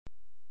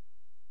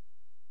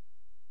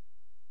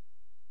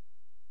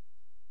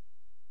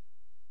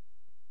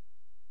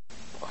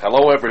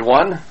Hello,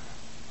 everyone.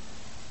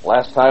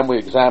 Last time we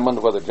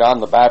examined whether John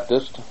the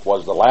Baptist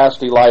was the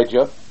last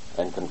Elijah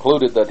and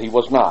concluded that he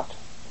was not.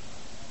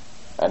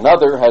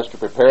 Another has to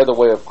prepare the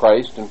way of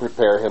Christ and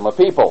prepare him a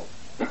people.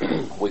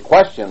 We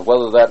questioned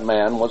whether that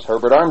man was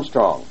Herbert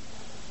Armstrong.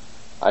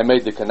 I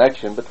made the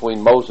connection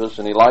between Moses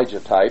and Elijah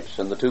types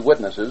and the two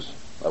witnesses,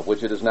 of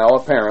which it is now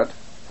apparent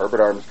Herbert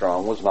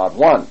Armstrong was not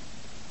one.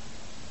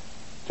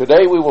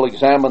 Today we will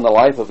examine the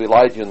life of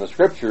Elijah in the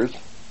Scriptures,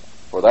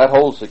 for that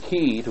holds the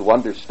key to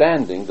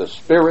understanding the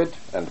spirit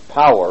and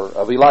power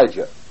of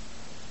Elijah.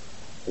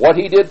 What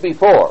he did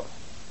before,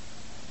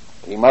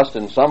 he must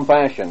in some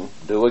fashion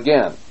do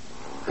again.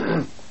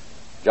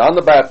 John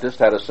the Baptist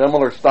had a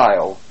similar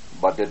style,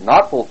 but did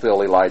not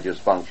fulfill Elijah's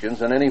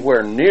functions in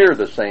anywhere near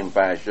the same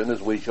fashion,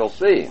 as we shall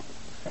see.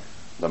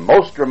 The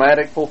most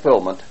dramatic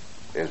fulfillment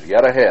is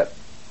yet ahead.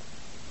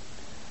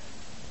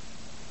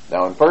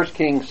 Now in 1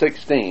 Kings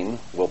 16,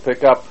 we'll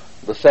pick up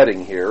the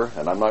setting here,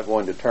 and I'm not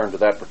going to turn to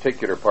that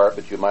particular part,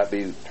 but you might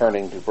be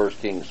turning to 1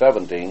 Kings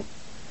 17.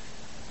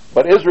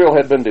 But Israel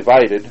had been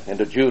divided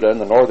into Judah and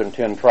the northern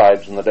 10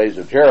 tribes in the days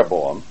of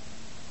Jeroboam,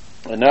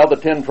 and now the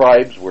 10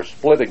 tribes were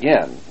split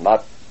again,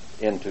 not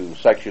into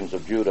sections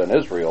of Judah and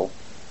Israel,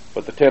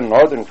 but the 10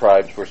 northern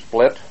tribes were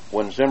split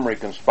when Zimri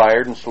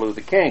conspired and slew the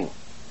king.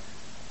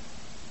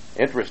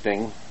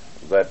 Interesting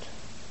that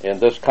in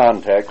this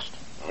context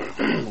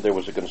there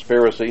was a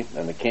conspiracy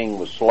and the king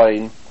was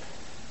slain.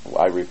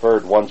 I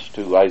referred once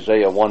to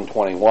Isaiah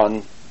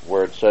 121,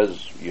 where it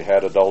says you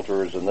had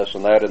adulterers and this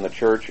and that in the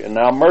church, and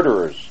now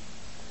murderers.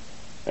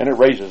 And it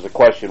raises the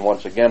question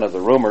once again of the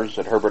rumors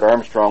that Herbert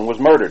Armstrong was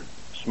murdered,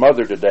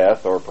 smothered to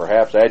death, or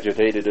perhaps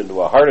agitated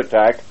into a heart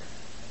attack,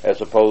 as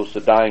opposed to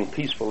dying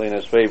peacefully in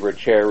his favorite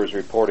chair as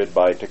reported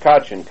by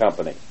Tkach and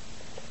Company.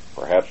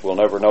 Perhaps we'll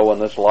never know in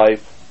this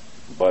life,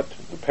 but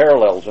the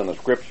parallels in the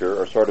Scripture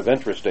are sort of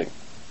interesting.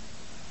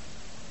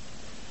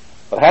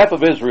 But half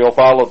of Israel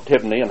followed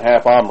Tibni and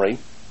half Omri,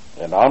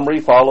 and Omri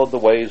followed the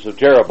ways of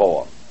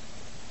Jeroboam.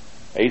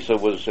 Asa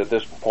was at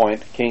this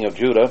point king of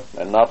Judah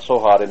and not so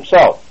hot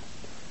himself.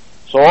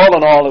 So all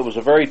in all, it was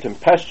a very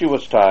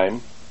tempestuous time,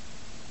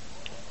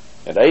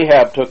 and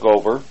Ahab took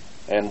over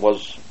and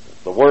was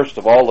the worst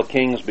of all the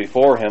kings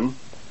before him.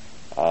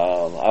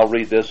 I'll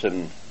read this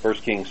in 1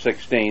 Kings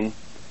 16,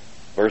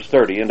 verse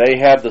 30. And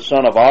Ahab the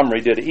son of Omri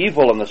did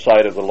evil in the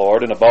sight of the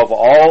Lord, and above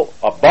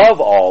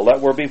all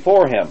that were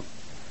before him.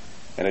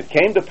 And it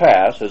came to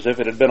pass, as if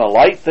it had been a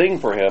light thing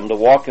for him to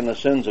walk in the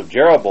sins of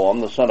Jeroboam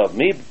the son of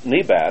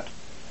Nebat,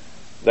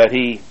 that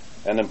he,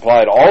 and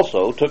implied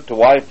also, took to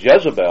wife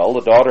Jezebel,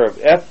 the daughter of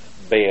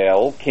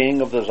Ethbaal,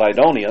 king of the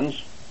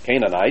Zidonians,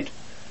 Canaanite,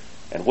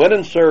 and went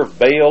and served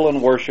Baal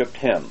and worshipped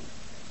him.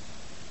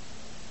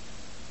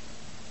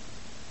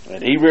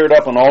 And he reared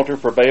up an altar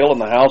for Baal in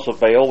the house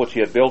of Baal, which he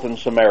had built in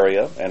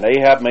Samaria, and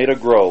Ahab made a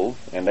grove,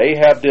 and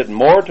Ahab did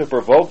more to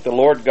provoke the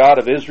Lord God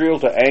of Israel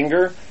to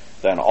anger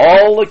than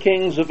all the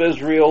kings of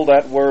Israel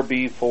that were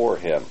before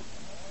him.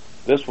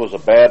 This was a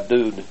bad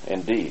dude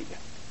indeed.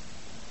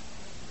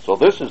 So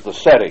this is the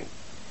setting.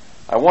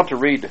 I want to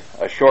read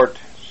a short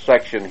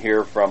section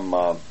here from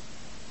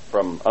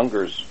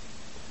Unger's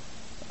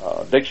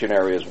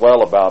dictionary as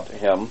well about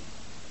him.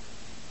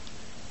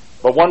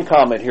 But one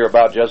comment here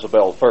about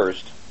Jezebel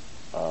first.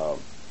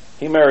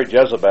 He married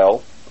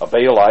Jezebel, a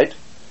Baalite,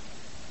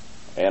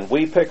 and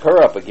we pick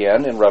her up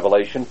again in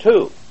Revelation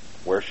 2,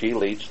 where she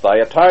leads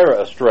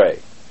Thyatira astray.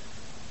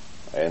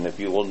 And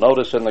if you will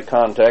notice in the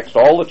context,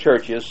 all the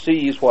churches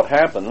sees what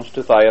happens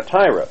to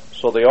Thyatira.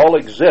 So they all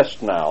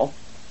exist now.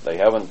 They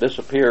haven't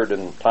disappeared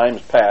in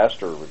times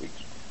past, or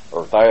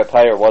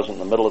Thyatira wasn't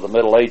in the middle of the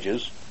Middle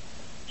Ages.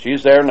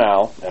 She's there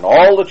now, and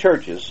all the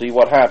churches see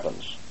what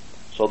happens.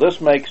 So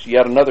this makes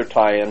yet another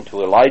tie-in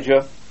to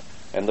Elijah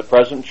and the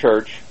present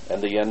church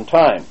and the end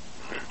time.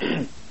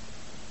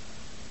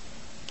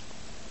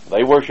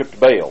 They worshipped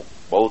Baal,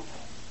 both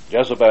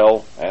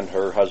Jezebel and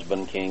her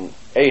husband, King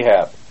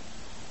Ahab.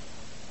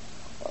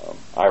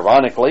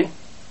 Ironically,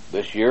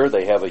 this year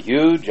they have a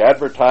huge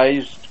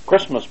advertised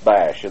Christmas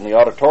bash in the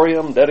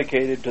auditorium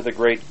dedicated to the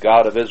great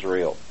God of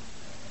Israel.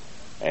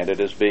 And it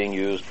is being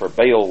used for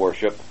Baal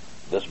worship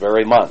this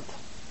very month.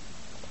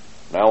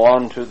 Now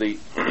on to the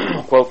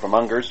quote from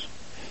Unger's.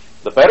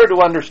 The better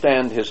to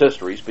understand his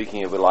history,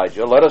 speaking of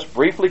Elijah, let us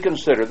briefly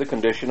consider the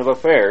condition of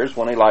affairs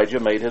when Elijah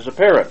made his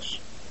appearance.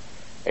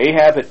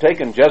 Ahab had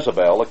taken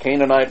Jezebel, a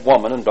Canaanite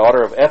woman and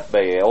daughter of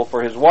Ethbaal,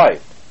 for his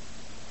wife.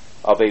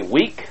 Of a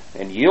weak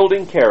and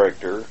yielding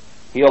character,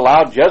 he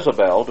allowed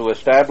Jezebel to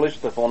establish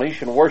the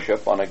Phoenician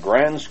worship on a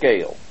grand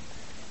scale.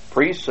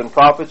 Priests and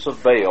prophets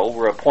of Baal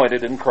were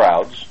appointed in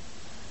crowds.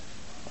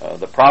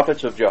 The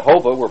prophets of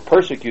Jehovah were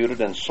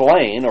persecuted and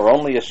slain, or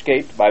only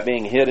escaped by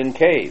being hid in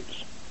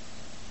caves.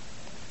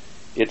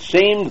 It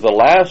seemed the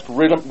last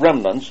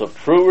remnants of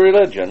true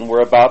religion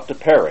were about to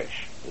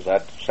perish. Does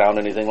that sound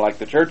anything like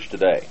the church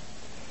today?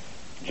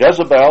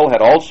 Jezebel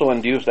had also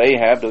induced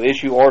Ahab to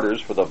issue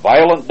orders for the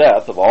violent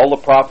death of all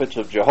the prophets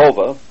of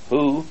Jehovah,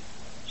 who,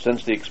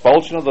 since the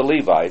expulsion of the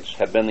Levites,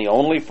 had been the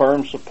only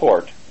firm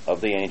support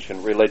of the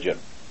ancient religion.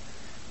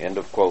 End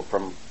of quote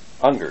from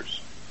Ungers.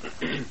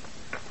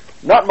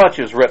 Not much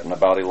is written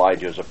about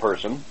Elijah as a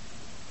person.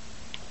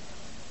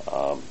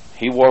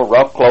 He wore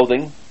rough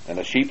clothing and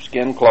a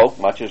sheepskin cloak,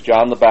 much as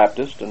John the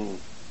Baptist, and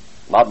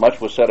not much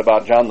was said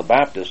about John the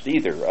Baptist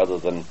either, other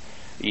than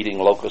eating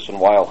locusts and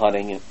wild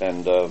hunting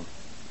and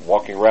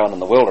walking around in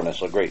the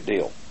wilderness a great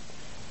deal.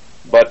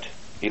 But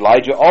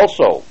Elijah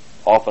also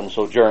often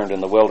sojourned in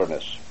the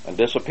wilderness and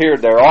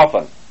disappeared there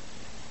often.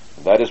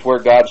 That is where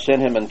God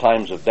sent him in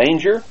times of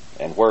danger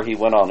and where he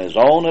went on his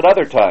own at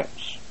other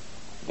times.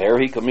 There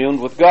he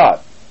communed with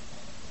God.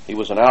 He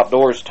was an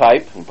outdoors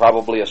type and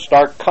probably a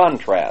stark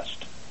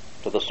contrast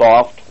to the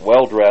soft,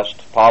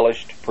 well-dressed,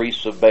 polished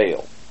priests of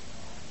Baal.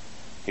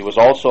 He was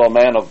also a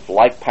man of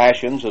like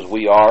passions as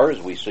we are,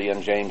 as we see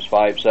in James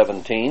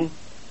 5:17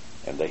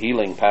 and the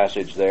healing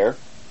passage there.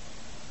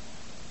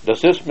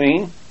 Does this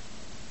mean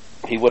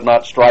he would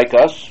not strike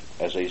us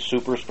as a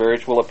super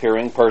spiritual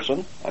appearing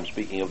person? I'm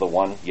speaking of the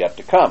one yet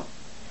to come.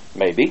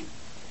 Maybe.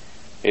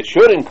 It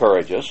should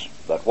encourage us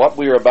that what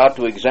we are about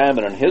to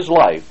examine in his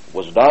life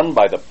was done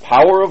by the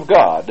power of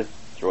God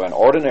through an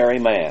ordinary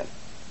man.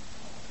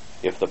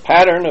 If the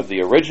pattern of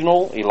the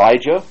original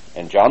Elijah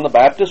and John the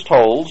Baptist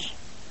holds,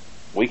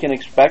 we can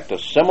expect a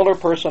similar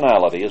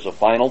personality as a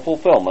final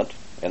fulfillment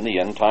in the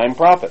end-time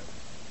prophet.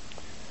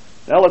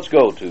 Now let's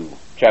go to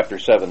chapter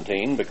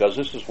 17, because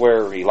this is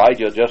where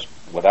Elijah, just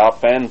without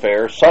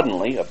fanfare,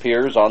 suddenly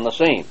appears on the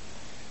scene.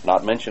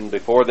 Not mentioned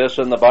before this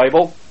in the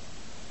Bible,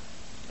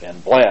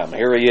 and blam,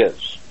 here he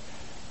is.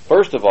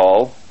 First of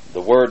all,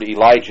 the word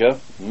Elijah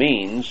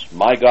means,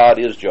 my God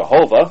is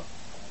Jehovah,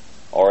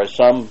 or as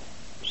some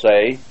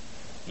say,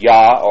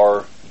 Yah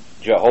or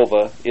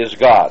Jehovah is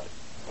God.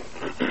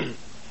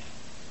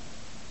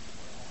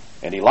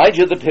 And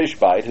Elijah the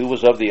Tishbite, who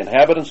was of the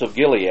inhabitants of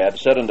Gilead,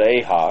 said unto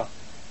Ahab,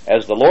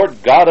 as the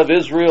Lord God of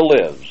Israel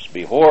lives,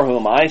 before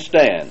whom I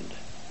stand,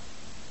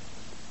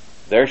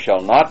 there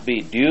shall not be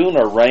dew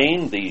nor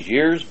rain these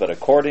years, but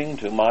according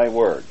to my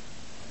word.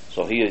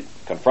 So he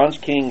confronts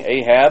King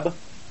Ahab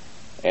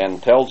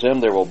and tells him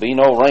there will be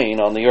no rain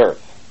on the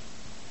earth.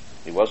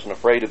 He wasn't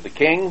afraid of the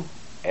king,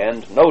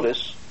 and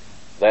notice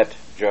that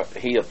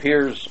he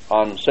appears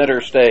on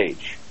center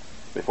stage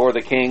before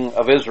the king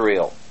of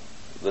Israel.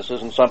 This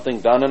isn't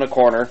something done in a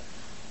corner,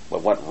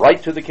 but went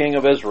right to the king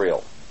of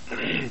Israel.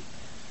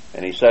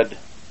 And he said,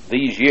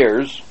 these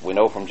years, we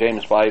know from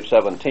James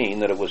 5:17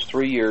 that it was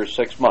 3 years,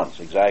 6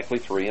 months, exactly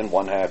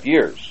 3.5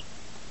 years,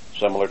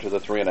 similar to the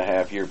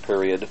 3.5 year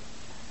period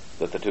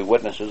that the two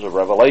witnesses of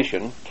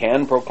Revelation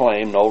can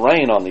proclaim no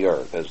rain on the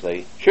earth as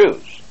they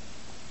choose.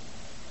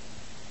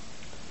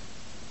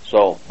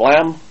 So,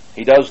 blam,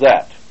 he does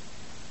that.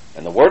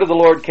 And the word of the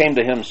Lord came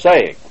to him,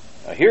 saying,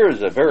 here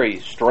is a very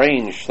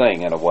strange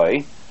thing in a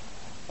way.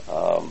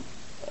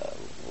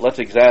 Let's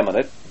examine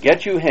it.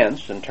 Get you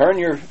hence, and turn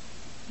you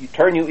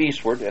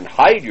eastward, and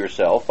hide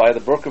yourself by the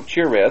brook of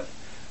Cherith,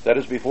 that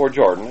is before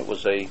Jordan. It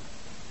was a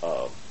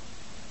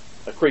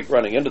creek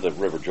running into the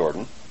river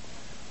Jordan.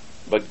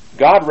 But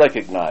God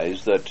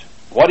recognized that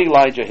what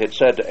Elijah had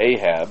said to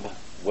Ahab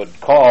would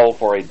call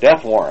for a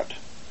death warrant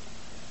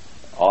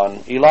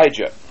on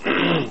Elijah,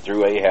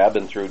 through Ahab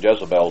and through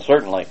Jezebel,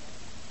 certainly.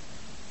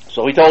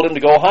 So he told him to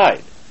go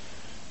hide.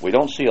 We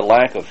don't see a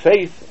lack of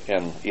faith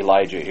in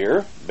Elijah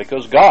here,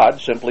 because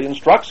God simply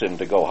instructs him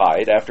to go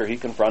hide after he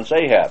confronts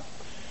Ahab.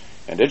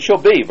 And it shall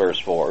be, verse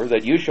 4,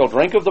 that you shall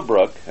drink of the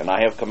brook, and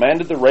I have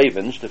commanded the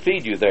ravens to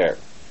feed you there.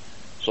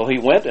 So he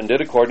went and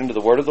did according to the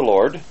word of the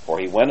Lord, for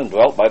he went and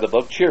dwelt by the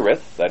brook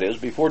Cherith, that is,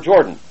 before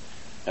Jordan.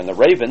 And the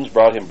ravens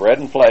brought him bread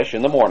and flesh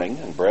in the morning,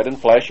 and bread and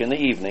flesh in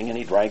the evening, and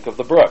he drank of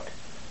the brook.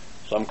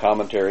 Some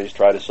commentaries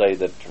try to say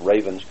that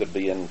ravens could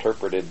be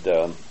interpreted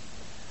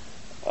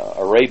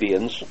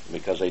Arabians,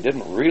 because they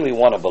didn't really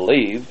want to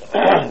believe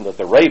that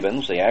the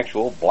ravens, the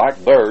actual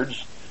black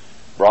birds,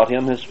 brought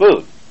him his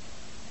food.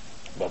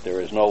 But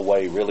there is no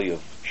way really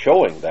of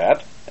showing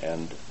that,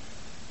 and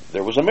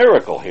there was a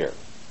miracle here.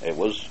 It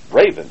was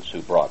ravens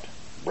who brought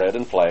bread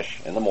and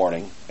flesh in the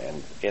morning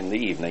and in the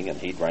evening, and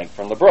he drank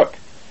from the brook.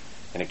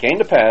 And it came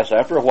to pass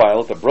after a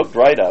while that the brook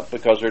dried up,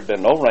 because there had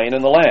been no rain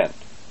in the land.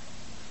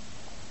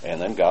 And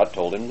then God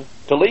told him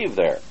to leave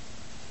there.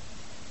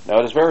 Now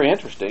it is very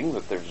interesting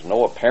that there's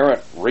no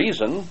apparent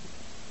reason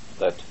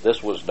that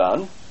this was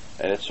done,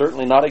 and it's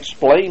certainly not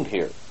explained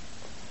here.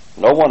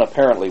 No one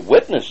apparently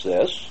witnessed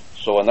this,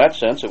 so in that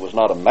sense it was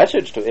not a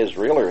message to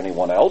Israel or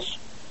anyone else.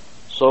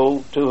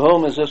 So to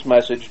whom is this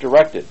message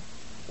directed?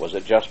 Was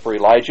it just for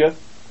Elijah?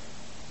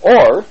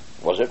 Or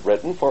was it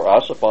written for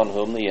us upon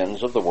whom the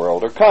ends of the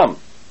world are come?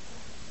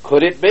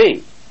 Could it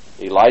be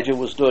Elijah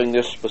was doing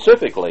this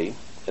specifically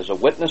as a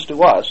witness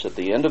to us at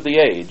the end of the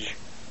age,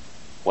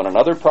 when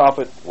another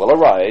prophet will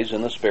arise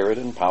in the spirit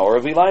and power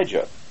of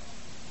Elijah?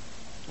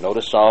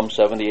 Notice Psalm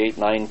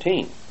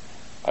 78:19.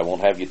 I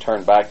won't have you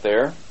turn back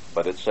there,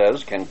 but it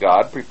says, can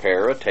God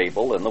prepare a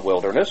table in the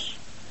wilderness?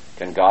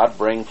 Can God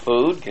bring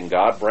food? Can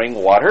God bring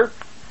water?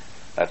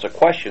 That's a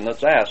question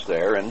that's asked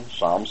there in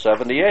Psalm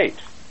 78.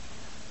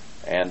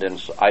 And in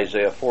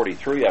Isaiah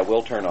 43, I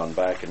will turn on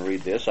back and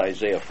read this.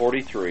 Isaiah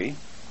 43,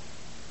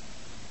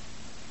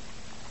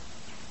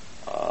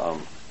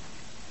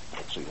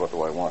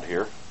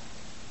 here.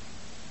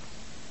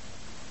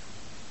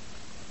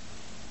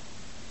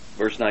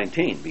 Verse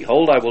 19,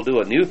 Behold, I will do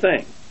a new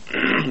thing.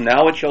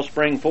 Now it shall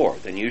spring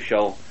forth, and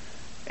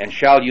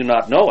shall you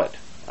not know it?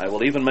 I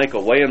will even make a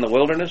way in the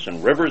wilderness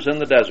and rivers in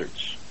the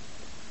deserts.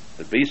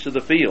 The beasts of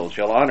the field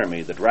shall honor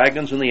me, the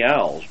dragons and the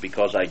owls,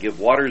 because I give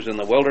waters in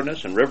the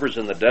wilderness and rivers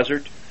in the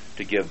desert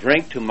to give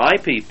drink to my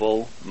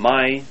people,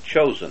 my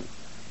chosen.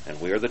 And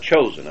we are the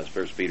chosen, as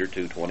 1 Peter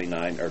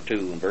 2:29 or 2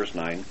 and verse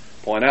 9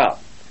 point out.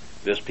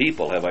 This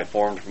people have I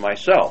formed for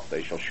myself;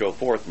 they shall show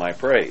forth my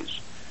praise.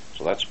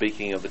 So that's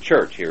speaking of the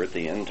church here at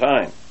the end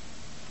time.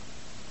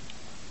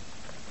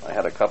 I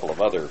had a couple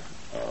of other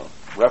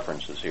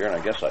references here, and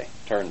I guess I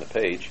turned the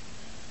page.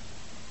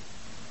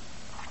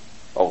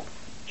 Oh,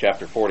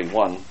 chapter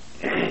 41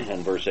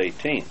 and verse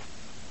 18.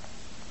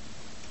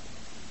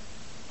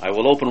 I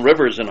will open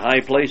rivers in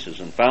high places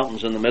and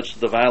fountains in the midst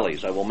of the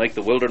valleys. I will make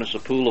the wilderness a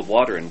pool of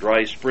water and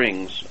dry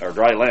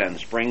land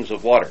springs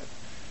of water.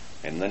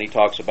 And then he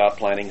talks about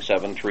planting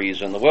 7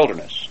 trees in the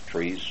wilderness.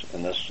 Trees,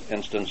 in this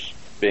instance,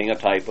 being a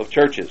type of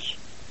churches.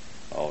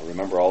 Oh,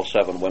 remember, all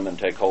 7 women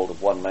take hold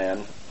of one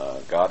man.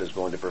 God is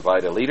going to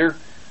provide a leader,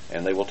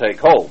 and they will take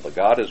hold. But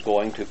God is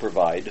going to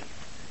provide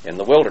in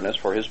the wilderness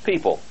for his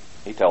people.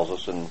 He tells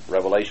us in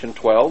Revelation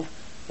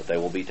 12 that they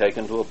will be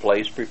taken to a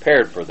place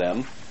prepared for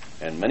them,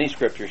 and many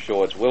scriptures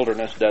show it's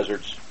wilderness,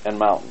 deserts, and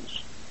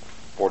mountains.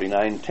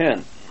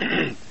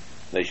 49:10,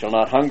 They shall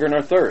not hunger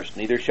nor thirst,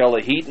 neither shall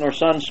the heat nor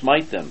sun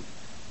smite them.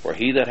 For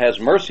he that has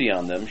mercy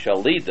on them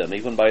shall lead them,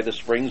 even by the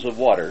springs of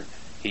water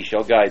he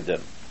shall guide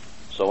them.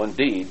 So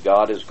indeed,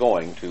 God is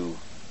going to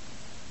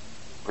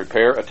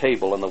prepare a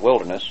table in the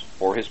wilderness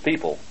for his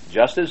people,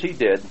 just as he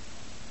did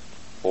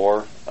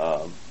for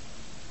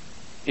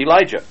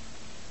Elijah.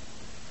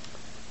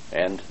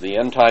 And the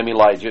end-time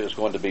Elijah is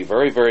going to be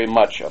very, very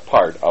much a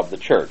part of the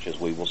church, as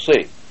we will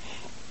see.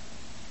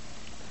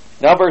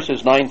 Now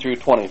verses 9 through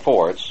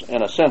 24, it's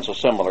in a sense a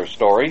similar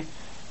story.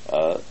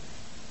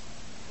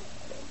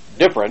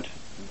 Different,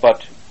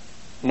 but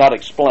not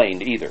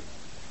explained either.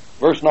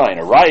 Verse 9,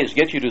 Arise,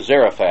 get you to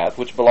Zarephath,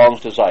 which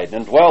belongs to Zidon,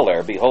 and dwell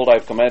there. Behold, I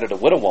have commanded a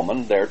widow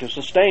woman there to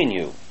sustain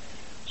you.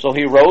 So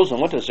he rose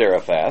and went to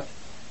Zarephath,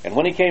 and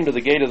when he came to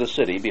the gate of the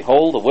city,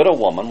 behold, a widow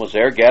woman was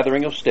there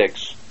gathering of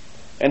sticks.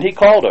 And he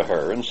called to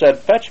her, and said,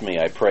 Fetch me,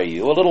 I pray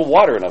you, a little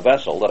water in a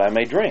vessel, that I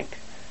may drink.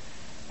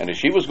 And as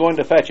she was going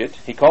to fetch it,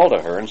 he called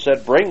to her, and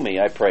said, Bring me,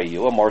 I pray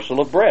you, a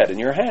morsel of bread in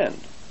your hand.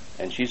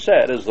 And she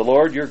said, As the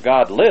Lord your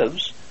God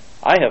lives,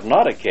 I have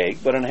not a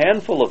cake, but an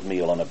handful of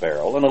meal in a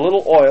barrel, and a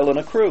little oil in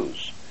a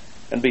cruse.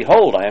 And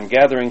behold, I am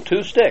gathering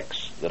 2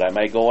 sticks, that I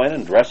may go in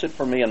and dress it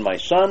for me and my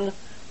son,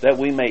 that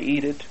we may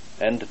eat it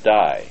and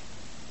die.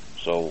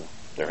 So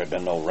there had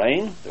been no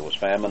rain, there was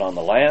famine on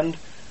the land,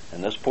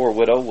 and this poor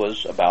widow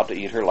was about to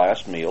eat her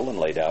last meal and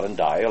lay down and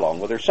die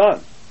along with her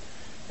son.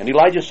 And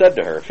Elijah said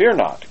to her, Fear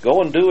not,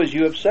 go and do as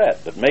you have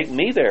said, but make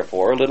me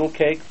therefore a little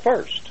cake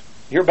first.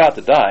 You're about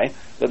to die,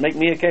 but make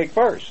me a cake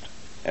first,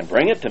 and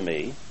bring it to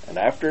me, and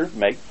after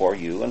make for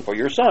you and for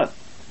your son.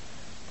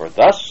 For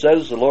thus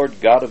says the Lord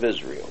God of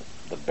Israel,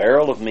 The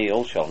barrel of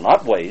meal shall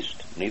not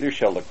waste, neither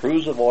shall the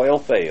cruse of oil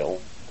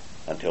fail,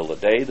 until the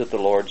day that the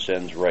Lord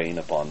sends rain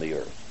upon the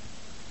earth.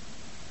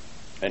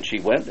 And she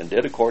went and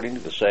did according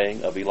to the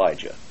saying of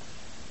Elijah.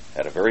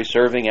 Had a very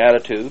serving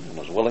attitude, and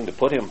was willing to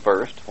put him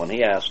first when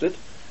he asked it,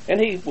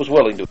 and he was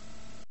willing to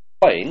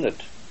explain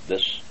that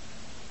this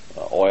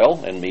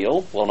oil and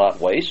meal will not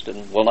waste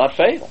and will not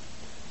fail.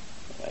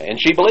 And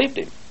she believed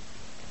him.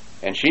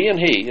 And she and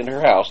he in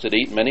her house did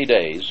eat many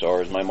days,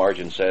 or as my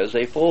margin says,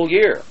 a full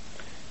year.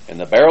 And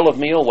the barrel of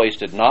meal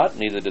wasted not,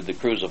 neither did the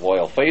cruse of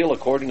oil fail,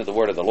 according to the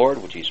word of the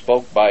Lord which he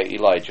spoke by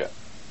Elijah.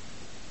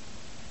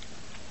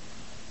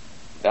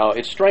 Now,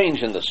 it's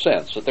strange in the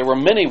sense that there were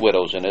many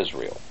widows in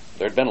Israel.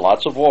 There had been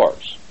lots of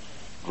wars.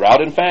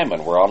 Drought and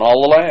famine were on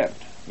all the land.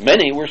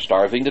 Many were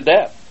starving to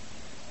death.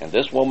 And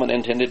this woman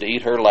intended to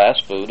eat her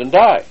last food and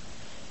die.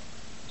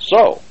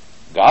 So,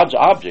 God's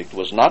object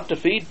was not to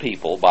feed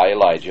people by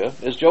Elijah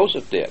as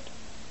Joseph did.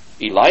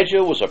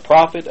 Elijah was a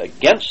prophet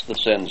against the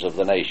sins of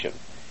the nation,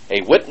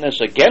 a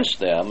witness against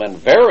them, and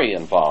very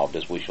involved,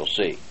 as we shall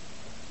see.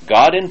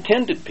 God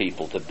intended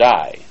people to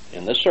die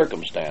in this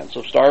circumstance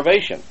of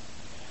starvation.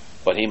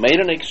 But he made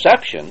an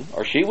exception,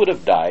 or she would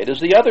have died as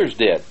the others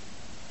did.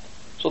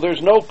 So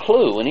there's no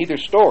clue in either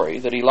story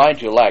that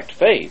Elijah lacked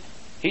faith.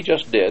 He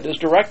just did as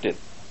directed.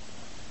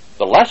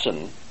 The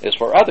lesson is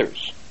for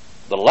others.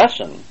 The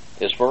lesson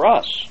is for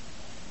us.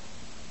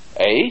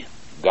 A,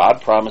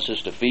 God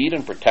promises to feed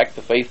and protect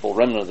the faithful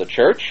remnant of the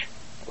church,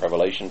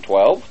 Revelation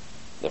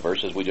 12, the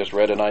verses we just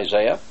read in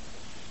Isaiah.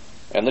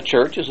 And the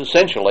church is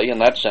essentially, in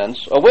that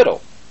sense, a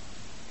widow.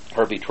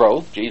 Her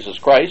betrothed, Jesus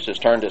Christ, has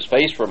turned his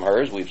face from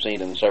her, as we've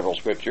seen in several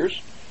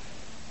scriptures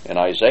in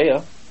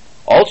Isaiah.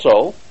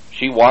 Also,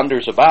 she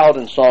wanders about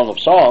in Song of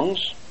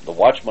Songs, the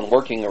watchman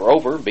working her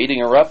over, beating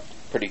her up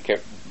pretty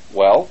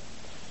well.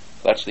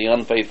 That's the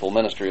unfaithful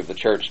ministry of the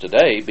church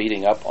today,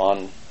 beating up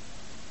on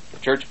the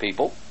church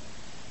people.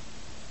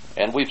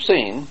 And we've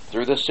seen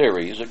through this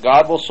series that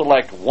God will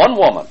select one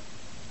woman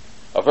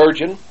a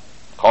virgin,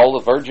 call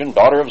the virgin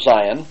daughter of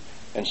Zion,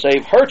 and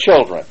save her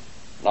children,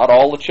 not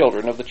all the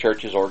children of the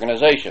church's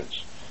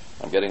organizations.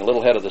 I'm getting a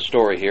little ahead of the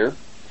story here.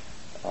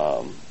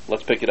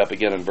 Let's pick it up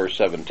again in verse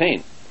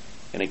 17.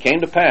 And it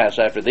came to pass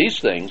after these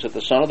things that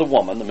the son of the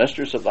woman, the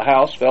mistress of the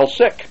house, fell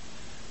sick.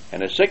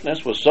 And his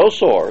sickness was so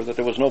sore that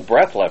there was no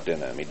breath left in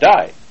him. He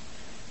died.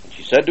 And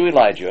she said to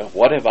Elijah,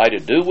 What have I to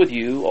do with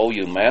you, O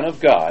you man of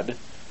God?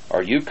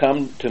 Are you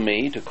come to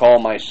me to call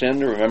my sin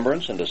to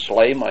remembrance and to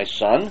slay my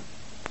son?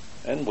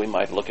 And we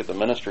might look at the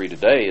ministry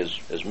today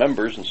as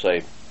members and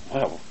say,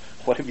 well,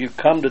 what have you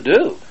come to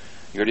do?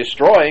 You're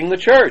destroying the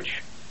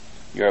church.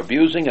 You're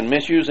abusing and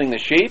misusing the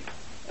sheep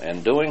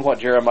and doing what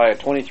Jeremiah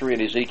 23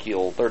 and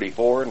Ezekiel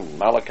 34 and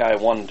Malachi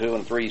 1, 2,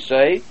 and 3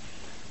 say.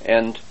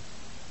 And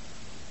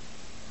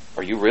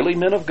are you really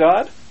men of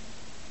God?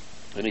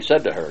 And he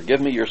said to her,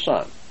 Give me your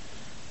son.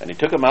 And he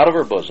took him out of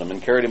her bosom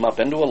and carried him up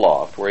into a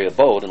loft where he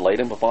abode and laid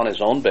him upon his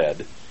own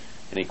bed.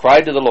 And he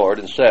cried to the Lord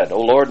and said, O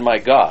Lord my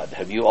God,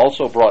 have you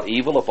also brought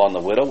evil upon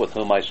the widow with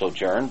whom I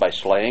sojourn by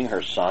slaying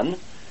her son?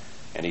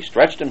 And he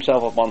stretched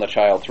himself upon the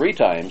child 3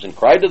 times and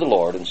cried to the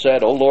Lord and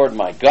said, O Lord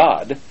my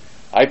God,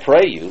 I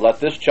pray you, let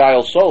this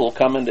child's soul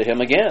come into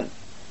him again.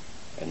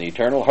 And the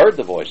Eternal heard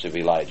the voice of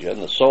Elijah,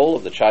 and the soul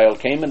of the child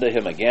came into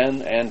him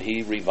again, and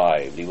he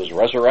revived. He was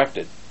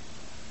resurrected.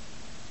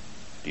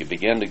 Do you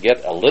begin to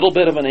get a little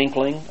bit of an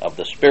inkling of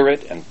the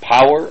spirit and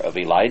power of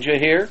Elijah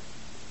here?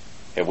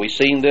 Have we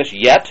seen this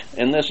yet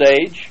in this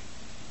age?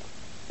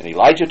 And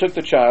Elijah took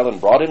the child and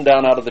brought him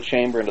down out of the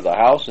chamber into the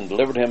house and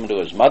delivered him to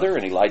his mother.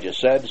 And Elijah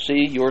said,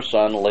 See, your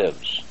son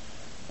lives.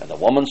 And the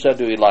woman said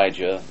to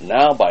Elijah,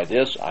 Now by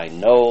this I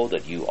know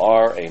that you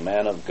are a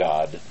man of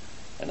God,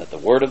 and that the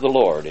word of the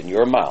Lord in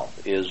your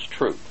mouth is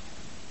truth.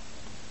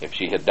 If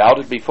she had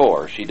doubted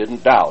before, she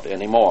didn't doubt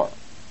anymore.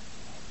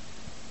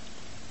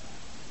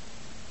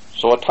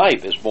 So a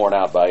type is borne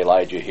out by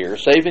Elijah here,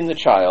 saving the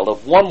child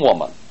of one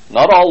woman.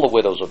 Not all the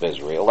widows of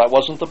Israel. That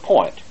wasn't the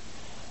point.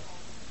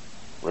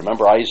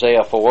 Remember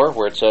Isaiah 4,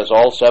 where it says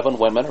all 7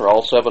 women, or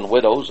all 7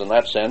 widows, in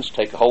that sense,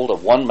 take hold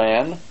of one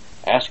man,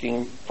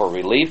 asking for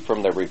relief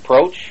from their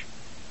reproach.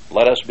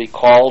 Let us be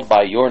called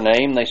by your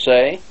name, they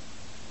say.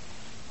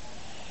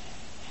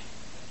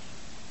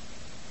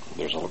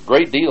 There's a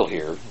great deal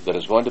here that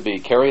is going to be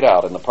carried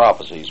out in the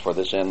prophecies for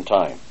this end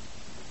time.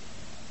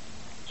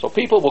 So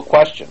people will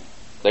question.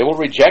 They will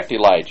reject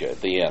Elijah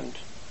at the end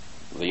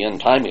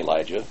time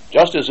Elijah,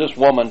 just as this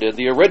woman did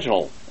the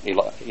original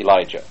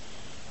Elijah,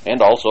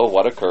 and also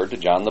what occurred to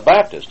John the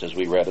Baptist, as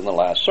we read in the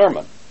last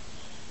sermon.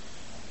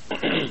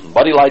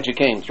 But Elijah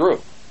came through,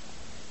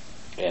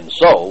 and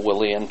so will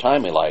the end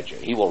time Elijah.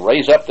 He will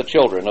raise up the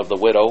children of the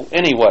widow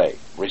anyway,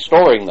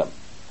 restoring them.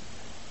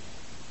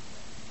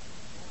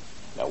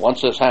 Now,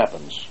 once this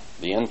happens,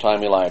 the end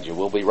time Elijah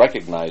will be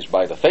recognized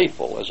by the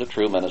faithful as a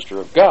true minister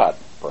of God,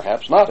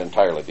 perhaps not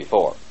entirely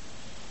before.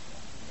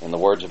 In the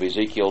words of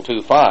Ezekiel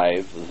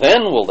 2:5,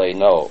 then will they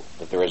know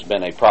that there has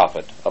been a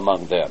prophet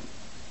among them.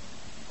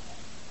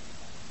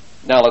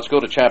 Now let's go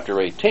to chapter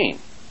 18,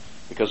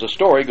 because the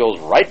story goes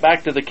right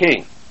back to the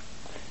king.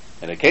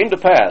 And it came to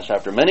pass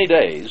after many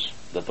days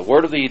that the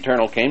word of the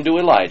Eternal came to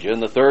Elijah in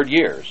the 3rd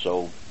year,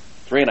 so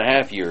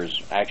 3.5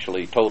 years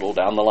actually total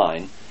down the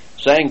line,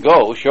 saying,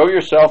 Go, show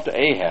yourself to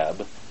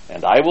Ahab,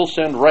 and I will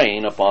send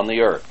rain upon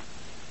the earth.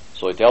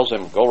 So he tells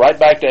him, go right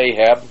back to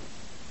Ahab.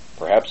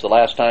 Perhaps the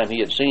last time he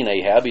had seen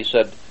Ahab, he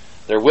said,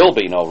 there will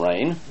be no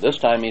rain. This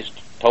time he's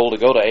told to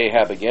go to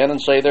Ahab again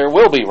and say, there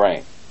will be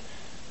rain.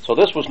 So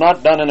this was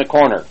not done in a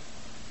corner.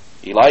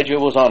 Elijah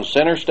was on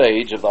center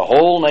stage of the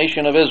whole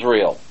nation of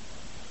Israel.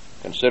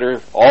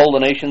 Consider all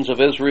the nations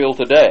of Israel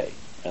today,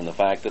 and the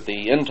fact that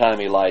the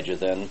end-time Elijah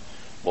then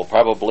will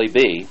probably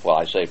be, well,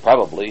 I say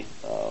probably,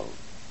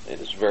 it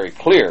is very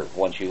clear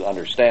once you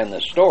understand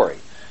this story,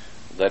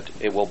 that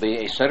it will be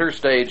a center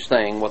stage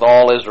thing with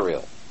all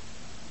Israel.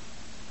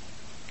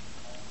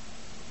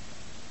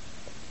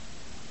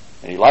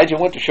 And Elijah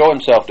went to show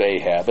himself to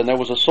Ahab, and there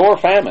was a sore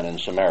famine in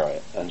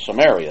Samaria,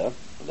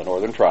 the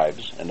northern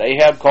tribes. And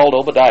Ahab called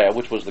Obadiah,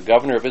 which was the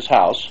governor of his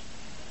house,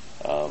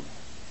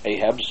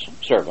 Ahab's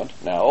servant.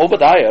 Now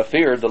Obadiah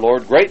feared the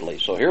Lord greatly,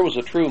 so here was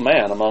a true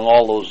man among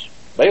all those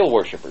Baal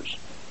worshippers.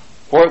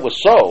 For it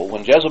was so,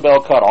 when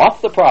Jezebel cut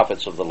off the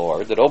prophets of the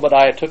Lord, that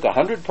Obadiah took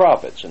 100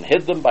 prophets and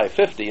hid them by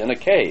 50 in a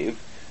cave,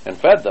 and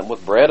fed them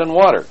with bread and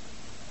water.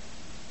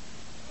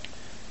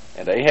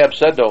 And Ahab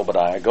said to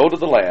Obadiah, Go to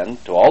the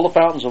land, to all the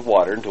fountains of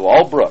water, and to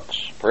all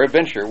brooks.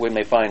 Peradventure we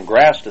may find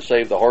grass to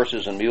save the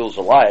horses and mules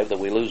alive, that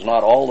we lose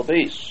not all the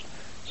beasts.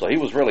 So he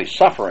was really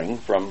suffering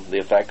from the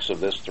effects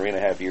of this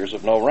 3.5 years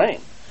of no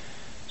rain.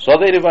 So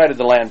they divided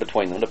the land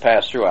between them to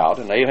pass throughout,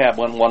 and Ahab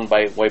went one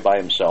way by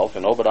himself,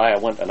 and Obadiah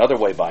went another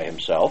way by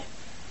himself.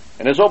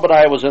 And as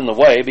Obadiah was in the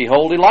way,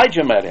 behold,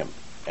 Elijah met him,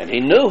 and he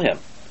knew him.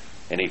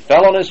 And he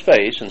fell on his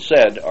face and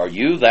said, Are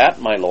you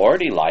that, my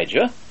lord,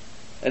 Elijah?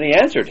 And he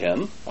answered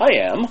him, I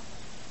am.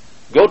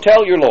 Go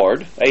tell your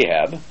lord,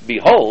 Ahab,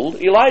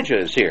 behold, Elijah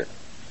is here.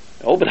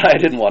 Obadiah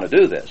didn't want to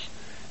do this.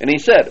 And he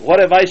said, What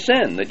have I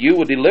sinned, that you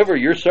would deliver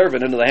your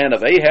servant into the hand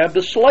of Ahab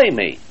to slay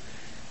me?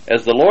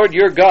 As the Lord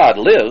your God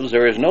lives,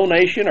 there is no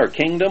nation or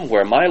kingdom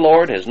where my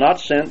Lord has not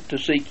sent to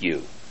seek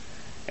you.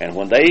 And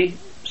when they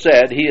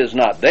said, he is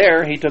not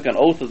there, he took an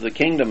oath of the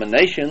kingdom and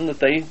nation that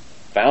they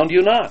found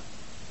you not.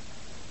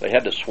 They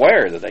had to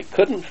swear that they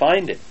couldn't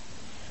find it.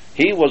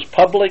 He was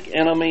public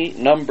enemy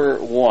number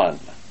one.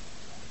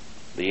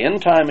 The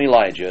end-time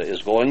Elijah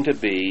is going to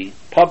be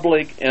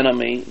public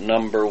enemy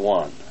number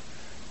one.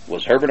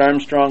 Was Herbert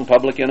Armstrong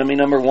public enemy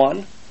number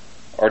one?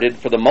 Or did,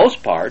 for the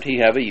most part, he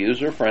have a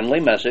user-friendly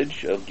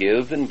message of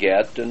give and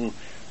get, and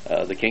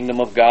the kingdom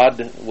of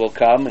God will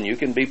come, and you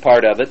can be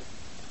part of it,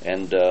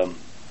 and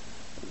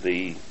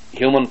the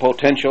human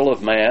potential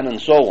of man,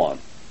 and so on.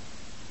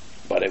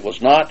 But it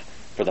was not,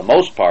 for the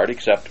most part,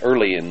 except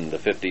early in the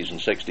 50s and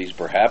 60s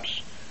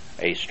perhaps,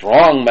 a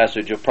strong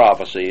message of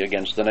prophecy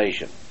against the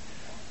nation.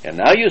 And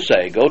now you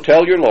say, go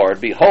tell your Lord,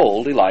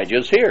 behold, Elijah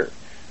is here.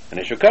 And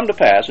it shall come to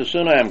pass, as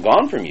soon as I am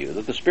gone from you,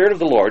 that the Spirit of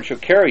the Lord shall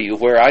carry you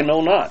where I know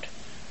not.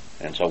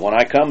 And so when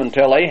I come and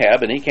tell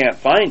Ahab, and he can't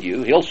find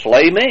you, he'll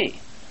slay me.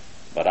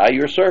 But I,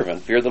 your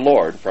servant, fear the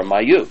Lord from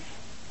my youth.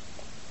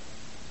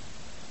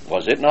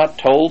 Was it not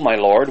told, my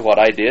Lord, what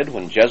I did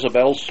when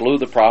Jezebel slew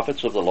the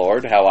prophets of the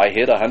Lord, how I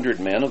hid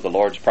 100 men of the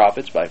Lord's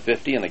prophets by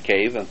 50 in a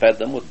cave and fed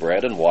them with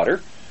bread and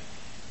water?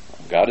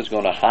 God is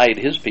going to hide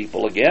his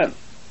people again.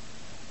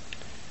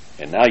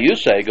 And now you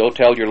say, go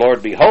tell your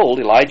Lord, behold,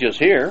 Elijah is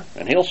here,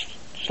 and he'll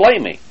slay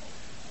me.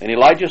 And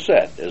Elijah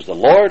said, as the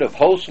Lord of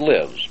hosts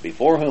lives,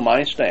 before whom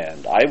I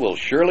stand, I will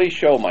surely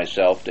show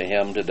myself to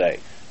him today.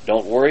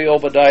 Don't worry,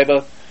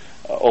 Obadiah.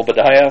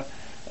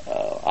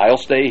 I'll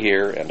stay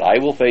here, and I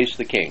will face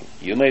the king.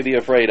 You may be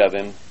afraid of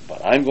him,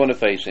 but I'm going to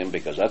face him,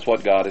 because that's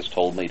what God has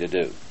told me to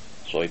do.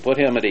 So he put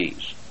him at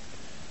ease.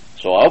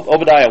 So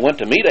Obadiah went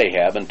to meet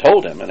Ahab and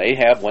told him, and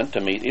Ahab went to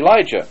meet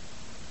Elijah.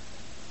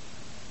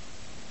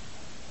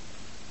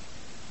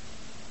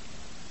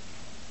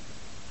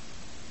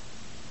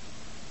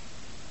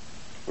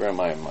 Where am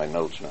I in my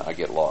notes now? I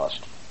get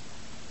lost.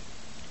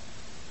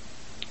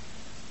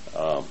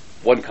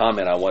 One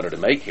comment I wanted to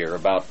make here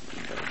about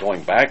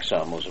going back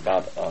some was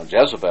about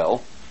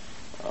Jezebel.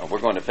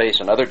 We're going to face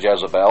another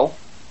Jezebel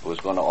who is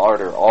going to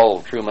order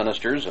all true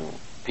ministers and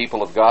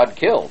people of God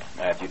killed.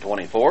 Matthew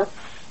 24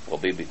 will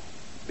be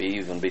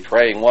even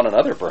betraying one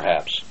another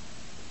perhaps.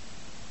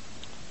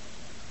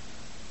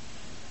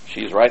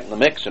 She's right in the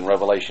mix in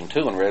Revelation 2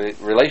 in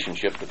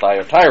relationship to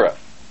Thyatira.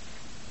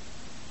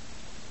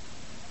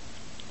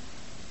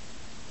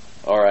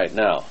 All right,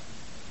 now,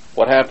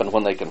 what happened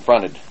when they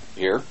confronted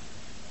here?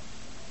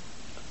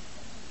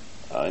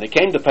 And it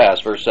came to pass,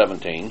 verse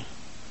 17,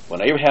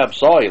 when Ahab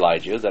saw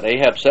Elijah, that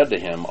Ahab said to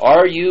him,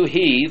 are you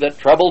he that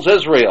troubles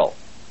Israel?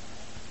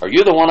 Are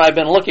you the one I've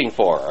been looking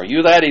for? Are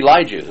you that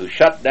Elijah who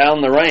shut down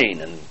the rain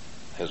and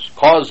has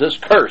caused this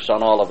curse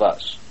on all of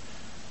us?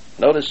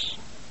 Notice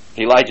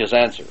Elijah's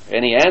answer.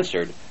 And he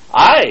answered,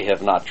 I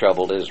have not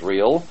troubled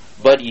Israel,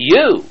 but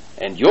you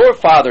and your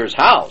father's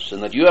house,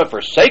 and that you have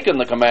forsaken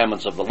the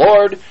commandments of the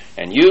Lord,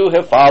 and you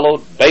have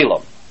followed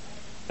Balaam.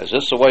 Is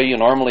this the way you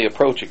normally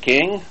approach a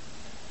king?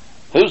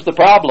 Who's the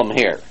problem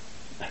here?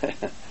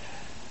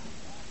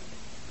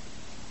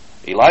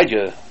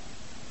 Elijah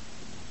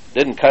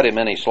didn't cut him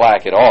any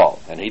slack at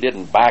all, and he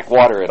didn't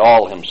backwater at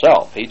all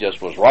himself. He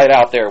just was right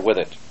out there with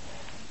it.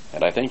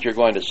 And I think you're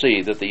going to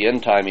see that the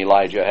end-time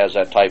Elijah has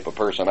that type of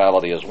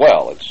personality as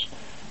well. It's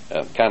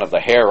kind of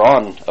the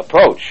hair-on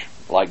approach,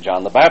 like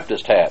John the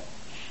Baptist had.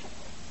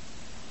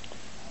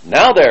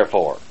 Now,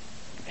 therefore,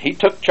 he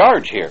took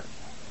charge here.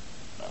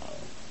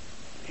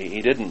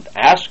 He didn't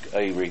ask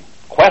a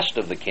request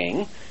of the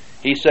king.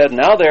 He said,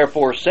 now,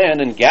 therefore,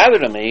 send and gather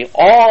to me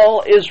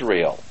all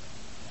Israel.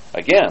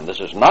 Again,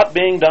 this is not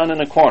being done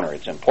in a corner.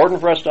 It's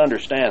important for us to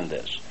understand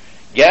this.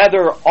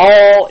 Gather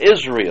all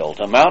Israel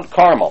to Mount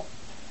Carmel,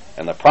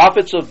 and the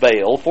prophets of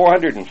Baal,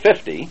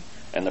 450,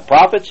 and the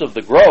prophets of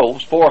the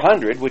groves,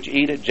 400, which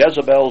eat at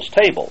Jezebel's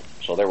table.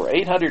 So there were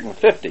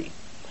 850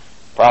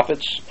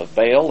 prophets of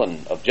Baal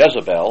and of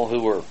Jezebel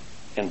who were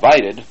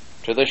invited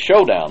to the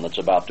showdown that's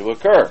about to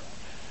occur.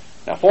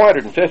 Now,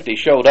 450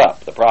 showed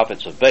up, the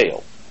prophets of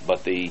Baal,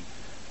 but the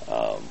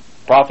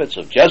prophets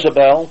of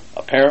Jezebel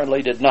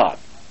apparently did not.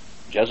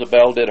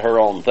 Jezebel did her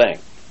own thing.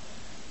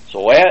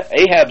 So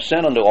Ahab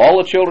sent unto all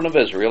the children of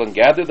Israel and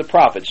gathered the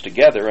prophets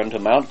together unto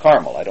Mount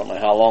Carmel. I don't know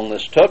how long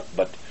this took,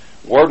 but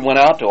word went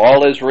out to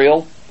all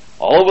Israel,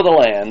 all over the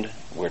land,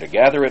 we're to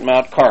gather at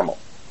Mount Carmel.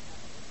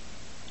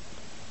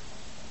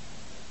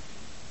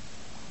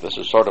 This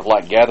is sort of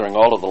like gathering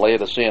all of the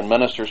Laodicean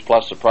ministers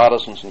plus the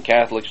Protestants and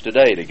Catholics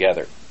today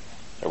together.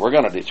 And we're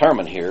going to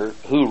determine here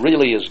who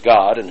really is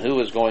God and who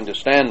is going to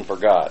stand for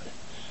God.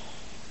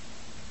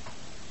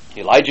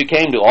 Elijah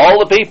came to all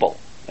the people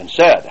and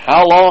said,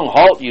 how long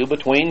halt you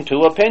between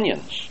two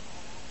opinions?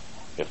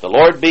 If the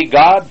Lord be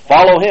God,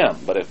 follow him,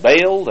 but if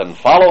Baal, then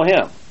follow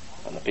him.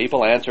 And the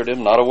people answered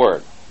him not a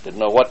word, didn't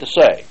know what to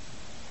say.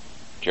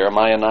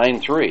 Jeremiah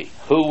 9:3,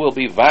 who will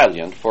be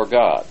valiant for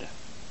God?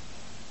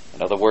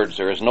 In other words,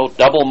 there is no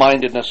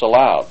double-mindedness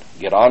allowed.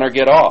 Get on or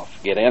get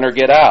off. Get in or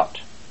get out.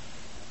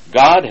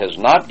 God has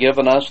not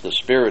given us the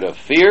spirit of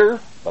fear,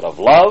 but of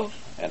love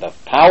and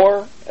of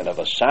power and of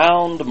a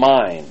sound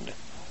mind.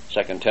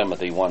 2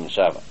 Timothy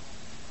 1:7.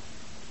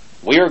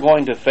 We are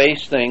going to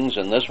face things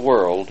in this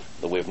world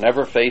that we've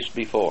never faced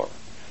before.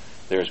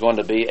 There's going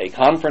to be a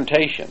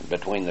confrontation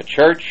between the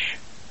church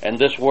and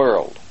this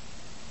world.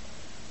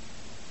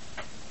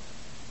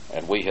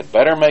 And we had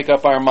better make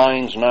up our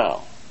minds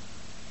now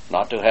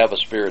not to have a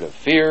spirit of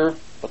fear,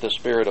 but the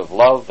spirit of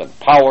love and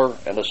power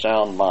and a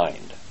sound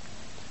mind.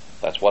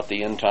 That's what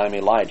the end-time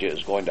Elijah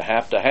is going to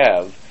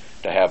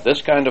have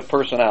this kind of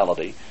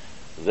personality,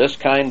 this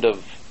kind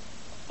of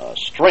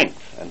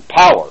strength and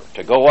power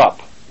to go up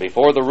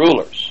before the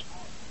rulers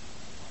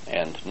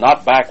and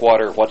not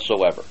backwater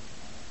whatsoever.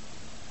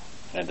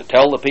 And to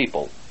tell the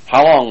people,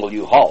 how long will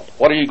you halt?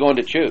 What are you going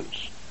to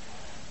choose?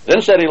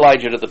 Then said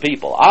Elijah to the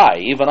people, I,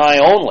 even I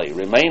only,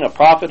 remain a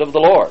prophet of the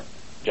Lord.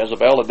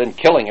 Jezebel had been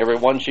killing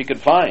everyone she could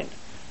find.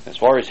 As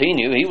far as he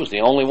knew, he was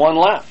the only one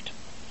left.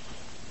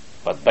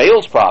 But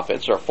Baal's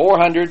prophets are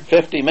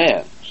 450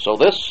 men. So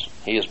this,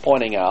 he is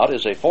pointing out,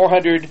 is a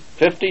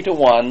 450 to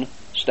 1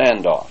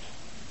 standoff.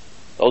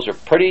 Those are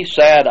pretty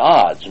sad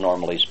odds,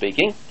 normally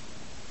speaking.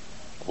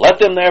 Let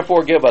them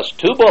therefore give us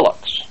 2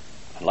 bullocks,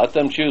 and let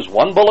them choose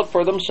 1 bullock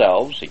for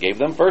themselves. He gave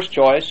them first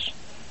choice.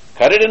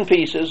 Cut it in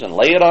pieces and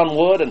lay it on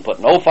wood and put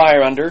no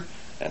fire under,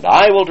 and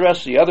I will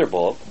dress the other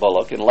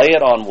bullock and lay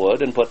it on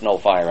wood and put no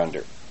fire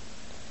under.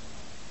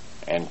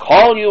 And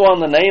call you on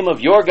the name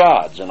of your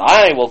gods, and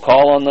I will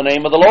call on the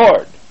name of the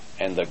Lord,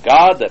 and the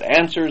God that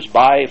answers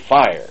by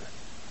fire,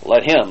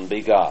 let him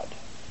be God.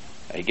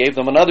 He gave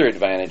them another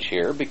advantage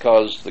here,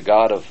 because the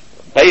god of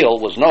Baal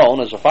was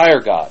known as a fire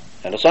god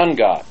and a sun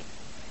god.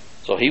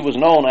 So he was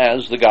known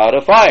as the god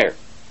of fire.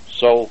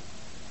 So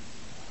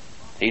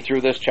he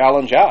threw this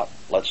challenge out.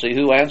 Let's see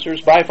who answers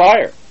by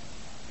fire.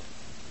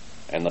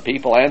 And the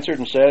people answered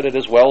and said, it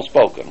is well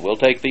spoken. We'll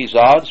take these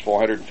odds,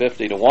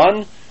 450 to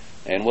 1,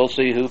 and we'll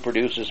see who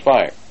produces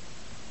fire.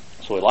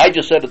 So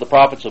Elijah said to the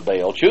prophets of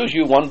Baal, choose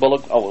you 1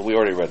 bullock. Oh, we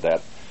already read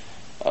that.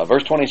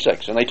 Verse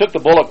 26, and they took the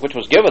bullock which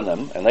was given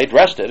them, and they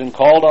dressed it, and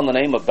called on the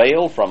name of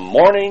Baal from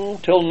morning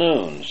till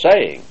noon,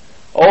 saying,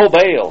 O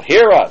Baal,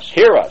 hear us,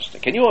 hear us.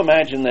 Can you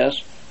imagine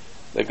this?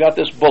 They've got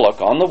this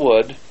bullock on the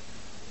wood,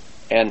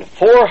 and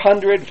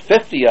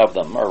 450 of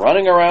them are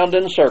running around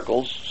in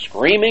circles,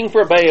 screaming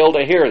for Baal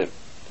to hear them.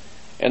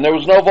 And there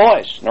was no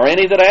voice, nor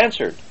any that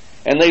answered.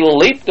 And they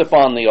leaped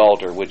upon the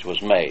altar which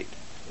was made.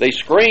 They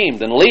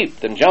screamed and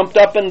leaped and jumped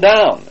up and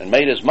down, and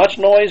made as much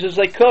noise as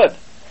they could.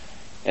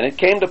 And it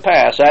came to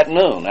pass at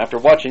noon, after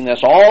watching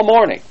this all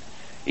morning,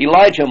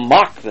 Elijah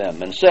mocked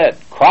them and said,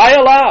 cry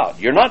aloud,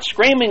 you're not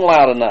screaming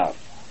loud enough,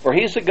 for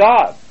he's a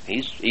god.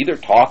 He's either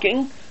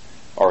talking,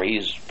 or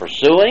he's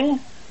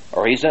pursuing,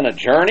 or he's in a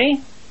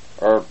journey,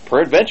 or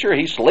peradventure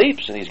he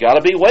sleeps and he's got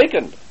to be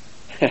wakened.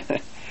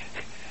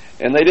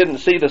 And they didn't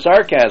see the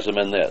sarcasm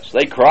in this.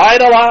 They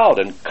cried aloud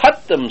and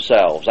cut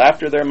themselves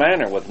after their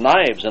manner with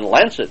knives and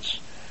lancets,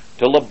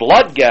 till the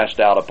blood gashed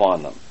out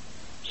upon them.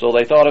 So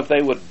they thought if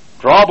they would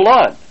draw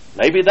blood,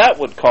 maybe that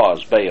would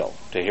cause Baal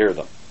to hear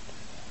them.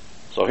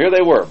 So here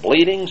they were,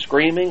 bleeding,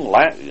 screaming,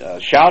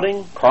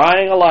 shouting,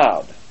 crying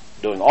aloud,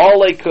 doing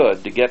all they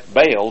could to get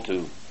Baal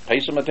to pay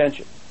some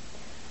attention.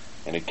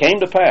 And it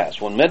came to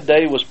pass, when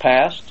midday was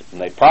past,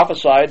 and they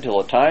prophesied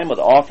till the time of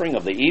the offering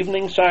of the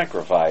evening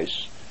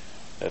sacrifice,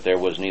 that there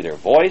was neither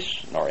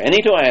voice, nor any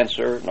to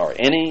answer, nor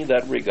any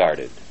that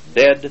regarded.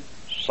 Dead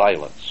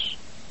silence.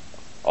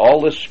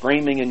 All this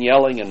screaming and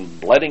yelling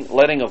and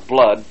letting of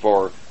blood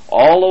for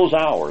all those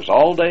hours,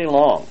 all day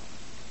long,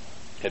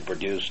 had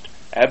produced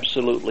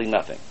absolutely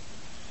nothing.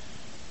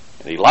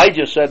 And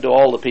Elijah said to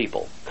all the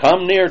people,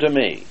 come near to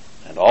me.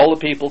 And all the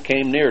people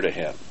came near to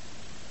him.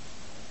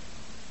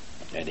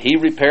 And he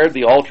repaired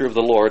the altar of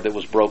the Lord that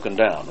was broken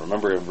down.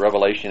 Remember in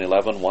Revelation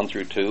 11, 1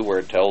 through 2, where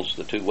it tells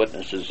the 2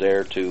 witnesses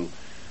there to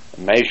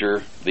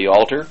measure the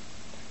altar.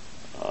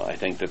 I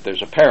think that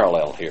there's a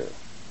parallel here.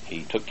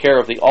 He took care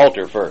of the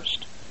altar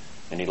first.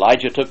 And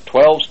Elijah took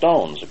 12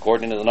 stones,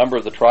 according to the number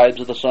of the tribes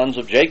of the sons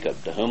of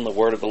Jacob, to whom the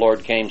word of the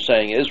Lord came,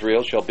 saying,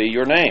 Israel shall be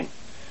your name.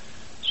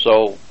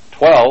 So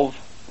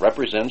 12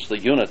 represents the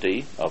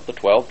unity of the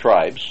 12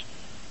 tribes.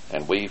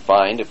 And we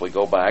find, if we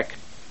go back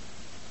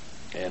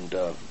and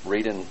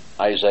read in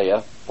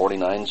Isaiah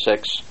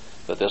 49:6,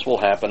 that this will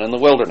happen in the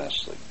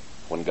wilderness.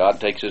 When God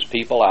takes his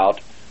people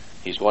out,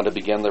 he's going to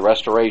begin the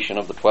restoration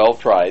of the 12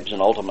 tribes,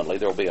 and ultimately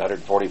there will be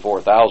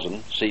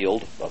 144,000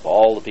 sealed of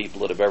all the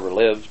people that have ever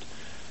lived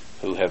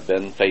who have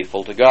been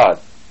faithful to God.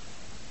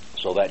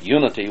 So that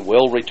unity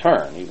will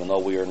return, even though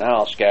we are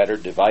now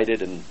scattered,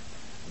 divided, and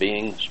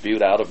being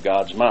spewed out of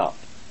God's mouth.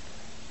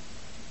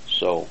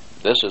 So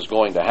this is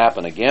going to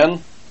happen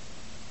again,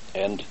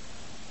 and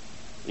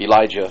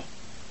Elijah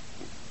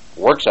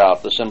works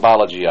out the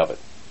symbology of it.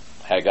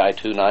 Haggai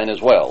 2:9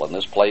 as well. In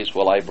this place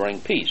will I bring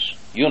peace,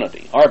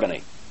 unity,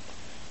 harmony.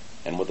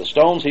 And with the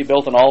stones he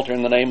built an altar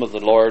in the name of the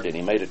Lord, and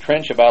he made a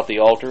trench about the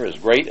altar as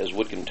great as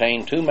would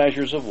contain 2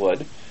 measures of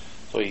wood.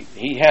 So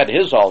he had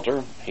his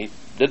altar. He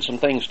did some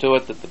things to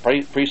it that the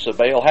priests of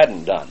Baal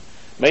hadn't done.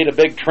 made a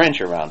big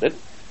trench around it,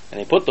 and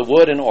he put the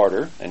wood in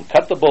order, and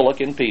cut the bullock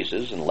in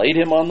pieces, and laid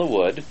him on the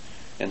wood,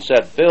 and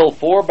said, "Fill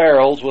 4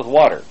 barrels with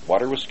water."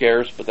 Water was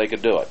scarce, but they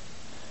could do it.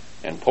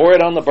 "And pour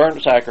it on the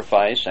burnt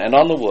sacrifice and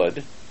on the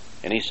wood."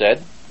 And he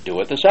said, "Do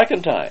it the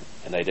second time."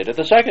 And they did it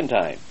the second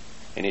time.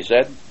 And he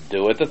said,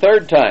 "Do it the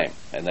third time."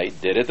 And they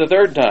did it the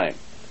third time.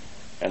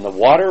 And the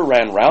water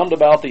ran round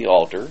about the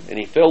altar, and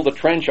he filled the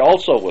trench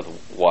also with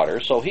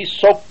water, so he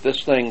soaked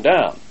this thing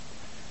down.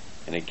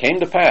 And it came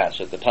to pass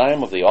at the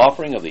time of the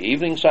offering of the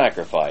evening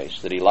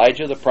sacrifice that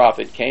Elijah the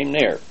prophet came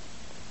near,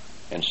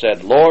 and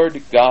said,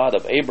 "Lord God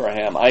of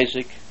Abraham,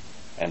 Isaac,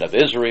 and of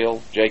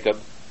Israel, Jacob,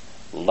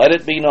 let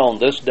it be known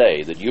this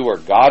day that you are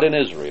God in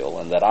Israel,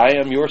 and that I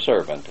am your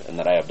servant, and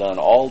that I have done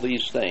all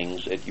these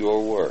things at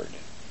your word.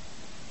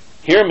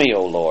 Hear me,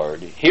 O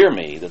Lord, hear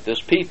me, that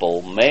this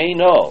people may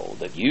know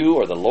that you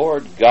are the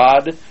Lord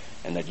God,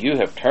 and that you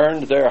have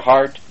turned their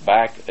heart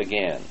back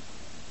again."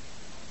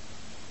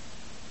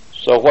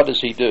 So what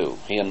does he do?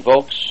 He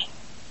invokes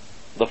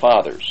the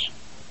fathers.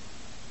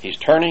 He's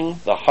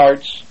turning the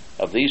hearts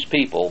of these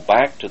people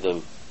back to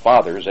the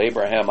fathers,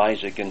 Abraham,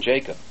 Isaac, and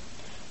Jacob,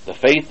 the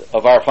faith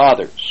of our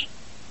fathers.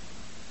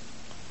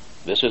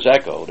 This is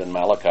echoed in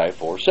Malachi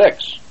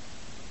 4:6.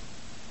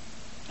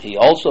 He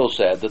also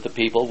said that the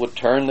people would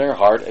turn their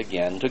heart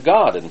again to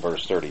God in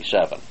verse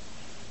 37.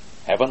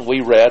 Haven't we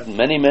read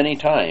many, many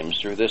times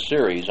through this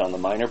series on the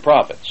minor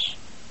prophets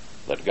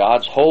that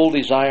God's whole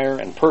desire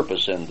and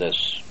purpose in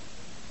this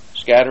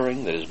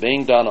scattering that is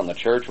being done on the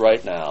church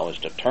right now is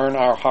to turn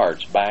our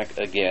hearts back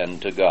again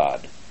to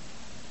God?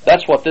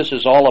 That's what this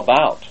is all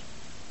about.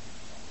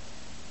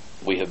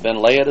 We have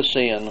been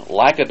Laodicean,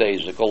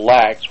 lackadaisical,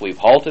 lax. We've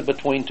halted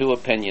between two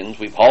opinions.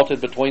 We've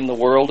halted between the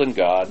world and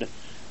God.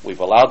 We've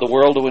allowed the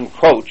world to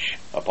encroach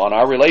upon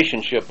our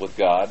relationship with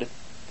God.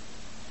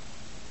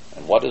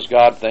 And what does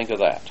God think of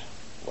that?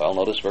 Well,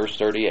 notice verse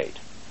 38.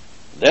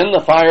 "Then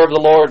the fire of the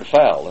Lord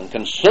fell and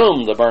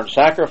consumed the burnt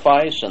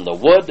sacrifice and the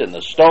wood and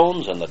the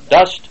stones and the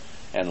dust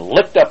and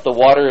licked up the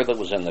water that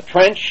was in the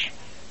trench.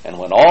 And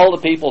when all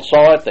the people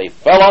saw it, they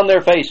fell on their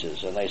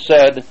faces, and they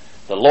said,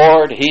 'The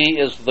Lord, He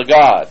is the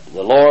God.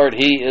 The Lord,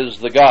 He is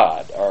the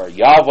God.'" Or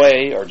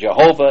Yahweh or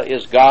Jehovah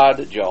is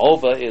God.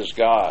 Jehovah is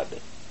God.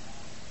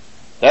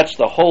 That's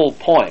the whole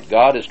point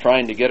God is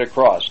trying to get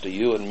across to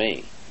you and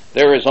me.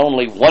 There is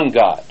only one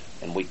God,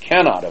 and we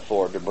cannot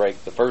afford to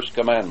break the first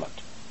commandment.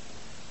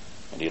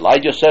 And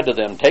Elijah said to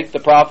them, "Take the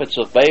prophets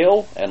of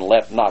Baal, and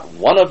let not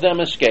one of them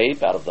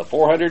escape out of the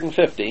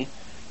 450.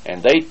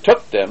 And they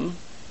took them,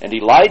 and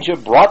Elijah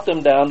brought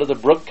them down to the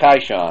brook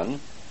Kishon,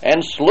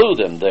 and slew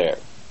them there.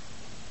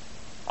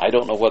 I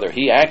don't know whether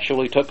he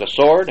actually took a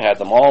sword, had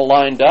them all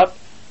lined up,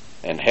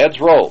 and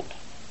heads rolled.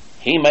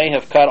 He may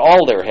have cut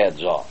all their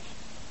heads off,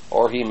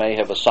 or he may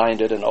have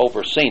assigned it and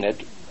overseen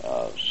it,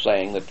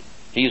 saying that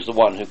he's the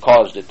one who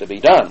caused it to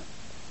be done,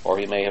 or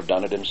he may have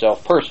done it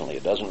himself personally.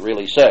 It doesn't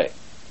really say.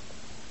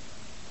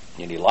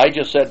 And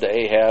Elijah said to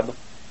Ahab,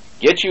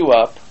 "Get you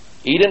up,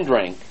 eat and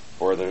drink,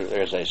 for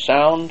there's a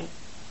sound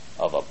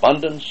of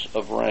abundance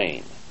of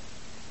rain."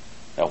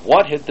 Now,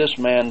 what had this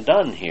man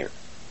done here?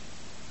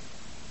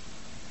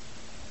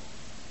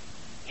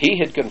 He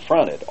had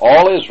confronted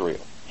all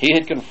Israel. He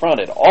had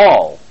confronted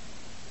all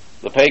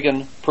the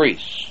pagan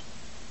priests.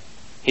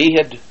 He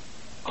had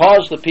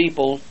caused the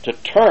people to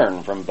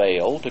turn from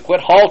Baal, to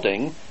quit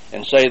halting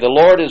and say, "The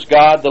Lord is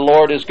God, the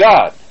Lord is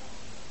God."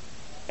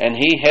 And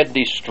he had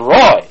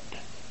destroyed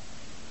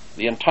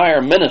the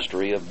entire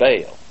ministry of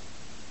Baal.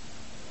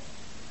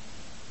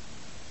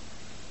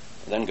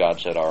 And then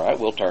God said, "All right,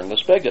 we'll turn the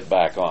spigot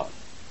back on."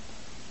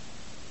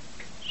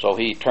 So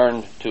he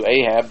turned to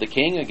Ahab the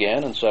king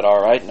again and said,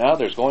 "All right, now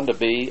there's going to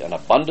be an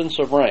abundance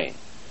of rain."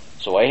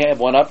 So Ahab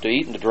went up to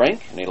eat and to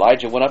drink, and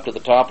Elijah went up to the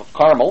top of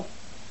Carmel.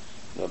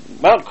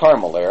 Mount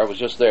Carmel there, I was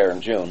just there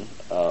in June,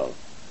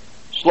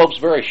 slopes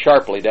very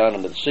sharply down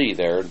into the sea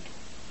there,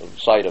 the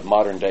site of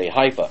modern-day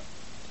Haifa.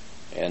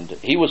 And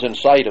he was in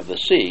sight of the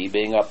sea,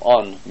 being up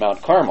on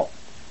Mount Carmel.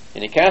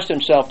 And he cast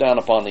himself down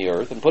upon the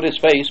earth and put his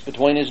face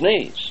between his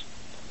knees,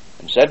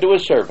 and said to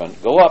his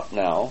servant, "Go up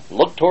now,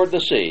 look toward the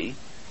sea."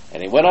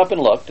 And he went up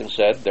and looked and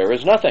said, "There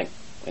is nothing."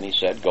 And he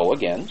said, "Go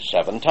again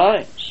 7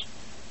 times.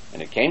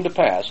 And it came to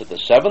pass at the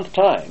 7th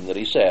time that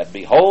he said,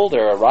 "Behold,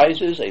 there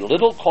arises a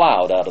little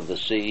cloud out of the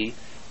sea,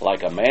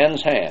 like a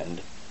man's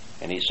hand."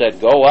 And he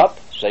said, "Go up,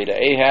 say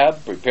to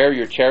Ahab, prepare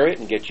your chariot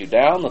and get you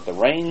down, that the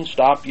rain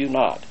stop you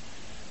not.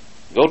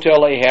 Go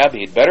tell Ahab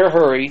he'd better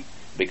hurry,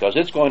 because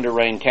it's going to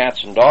rain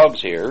cats and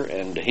dogs here,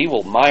 and he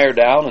will mire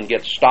down and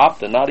get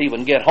stopped and not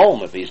even get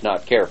home if he's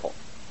not careful."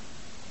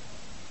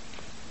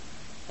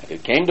 And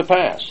it came to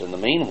pass in the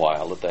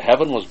meanwhile that the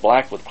heaven was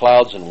black with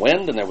clouds and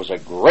wind, and there was a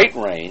great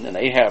rain, and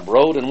Ahab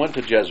rode and went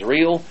to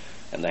Jezreel,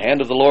 and the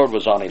hand of the Lord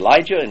was on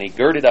Elijah, and he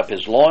girded up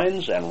his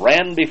loins and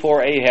ran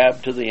before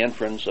Ahab to the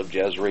entrance of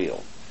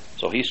Jezreel.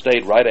 So he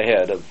stayed right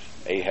ahead of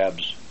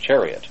Ahab's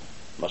chariot.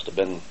 Must have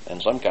been in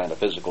some kind of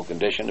physical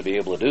condition to be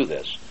able to do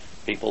this.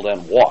 People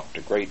then walked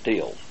a great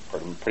deal,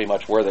 pretty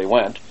much where they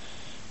went.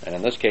 And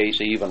in this case,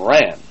 he even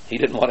ran. He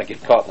didn't want to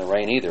get caught in the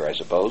rain either, I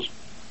suppose.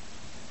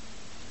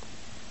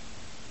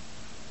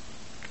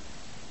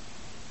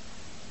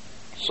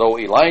 So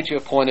Elijah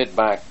pointed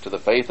back to the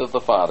faith of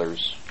the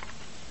fathers,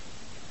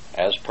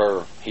 as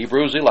per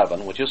Hebrews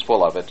 11, which is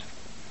full of it.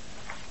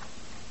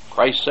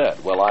 Christ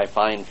said, "Will I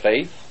find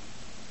faith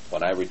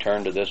when I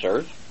return to this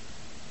earth?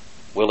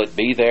 Will it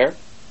be there?"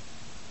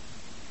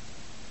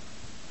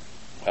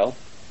 Well,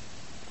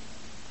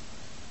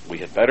 we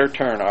had better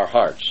turn our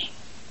hearts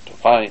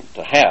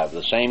to have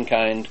the same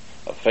kind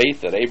of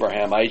faith that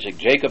Abraham, Isaac,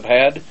 Jacob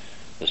had,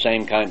 the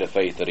same kind of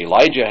faith that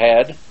Elijah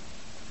had,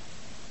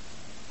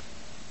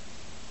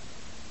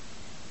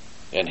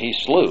 and he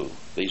slew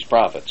these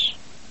prophets.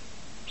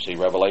 See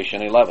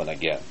Revelation 11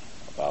 again,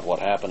 about what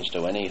happens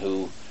to any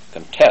who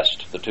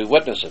contest the two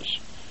witnesses.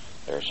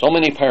 There are so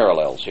many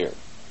parallels here.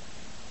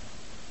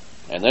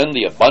 And then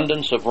the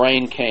abundance of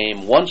rain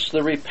came once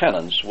the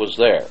repentance was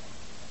there.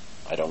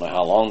 I don't know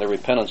how long the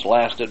repentance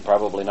lasted,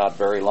 probably not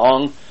very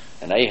long,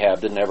 and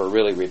Ahab didn't ever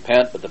really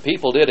repent, but the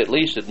people did at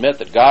least admit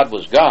that God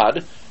was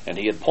God, and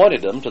he had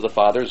pointed them to the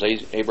fathers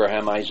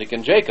Abraham, Isaac,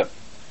 and Jacob.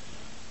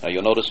 Now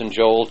you'll notice in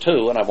Joel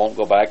 2, and I won't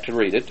go back to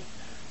read it,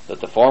 that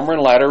the former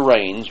and latter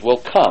rains will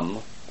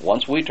come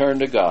once we turn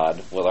to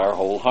God with our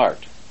whole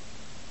heart.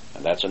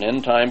 And that's an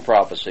end-time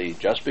prophecy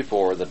just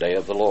before the day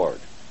of the Lord.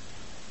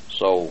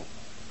 So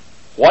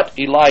what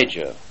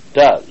Elijah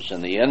does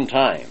in the end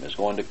time is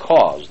going to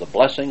cause the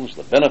blessings,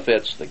 the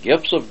benefits, the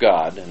gifts of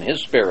God and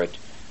His Spirit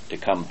to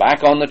come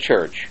back on the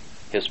church,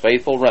 His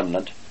faithful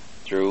remnant,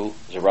 through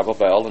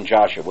Zerubbabel and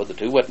Joshua, the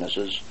two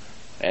witnesses,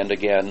 and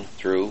again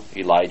through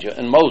Elijah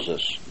and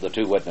Moses, the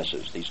two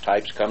witnesses. These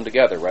types come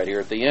together right here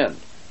at the end.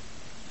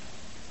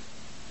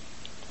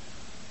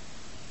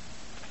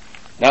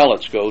 Now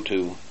let's go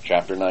to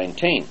chapter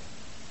 19.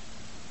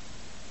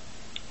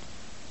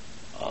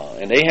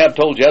 And Ahab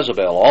told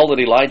Jezebel all that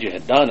Elijah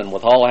had done, and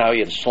withal how he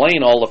had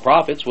slain all the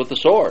prophets with the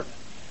sword.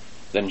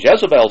 Then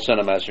Jezebel sent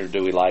a messenger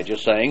to Elijah,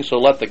 saying, "So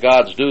let the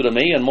gods do to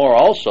me, and more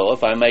also,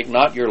 if I make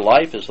not your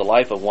life as the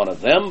life of one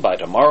of them by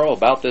tomorrow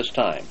about this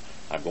time.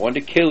 I'm going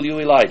to kill you,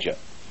 Elijah."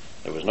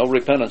 There was no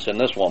repentance in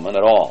this woman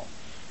at all,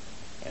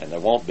 and there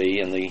won't be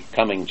in the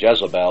coming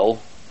Jezebel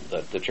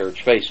that the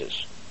church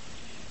faces.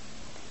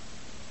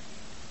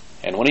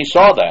 And when he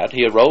saw that,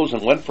 he arose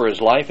and went for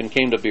his life and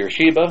came to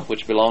Beersheba,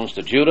 which belongs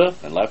to Judah,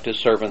 and left his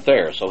servant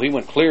there. So he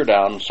went clear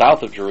down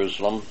south of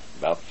Jerusalem,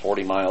 about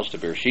 40 miles to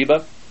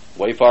Beersheba,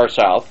 way far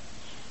south.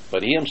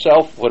 But he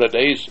himself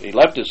he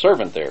left his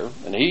servant there,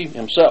 and he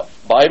himself,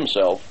 by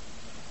himself,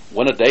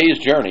 went a day's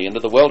journey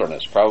into the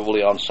wilderness,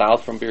 probably on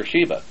south from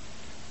Beersheba,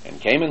 and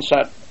came and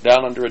sat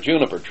down under a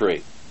juniper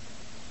tree,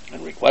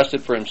 and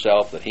requested for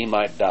himself that he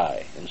might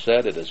die, and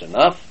said, "It is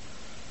enough.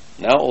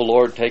 Now, O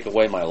Lord, take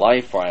away my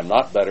life, for I am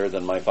not better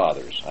than my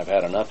fathers. I've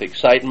had enough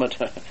excitement.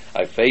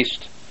 I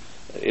faced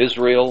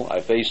Israel.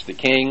 I faced the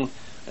king.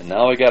 And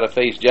now I got to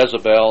face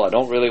Jezebel. I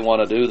don't really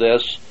want to do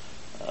this."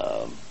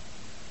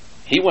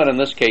 He went in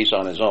this case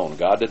on his own.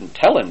 God didn't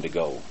tell him to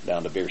go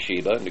down to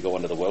Beersheba and to go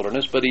into the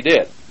wilderness, but he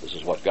did. This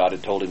is what God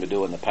had told him to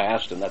do in the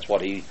past, and that's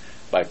what he,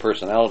 by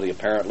personality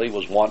apparently,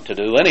 was wont to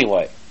do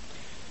anyway.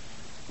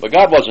 But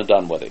God wasn't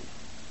done with him.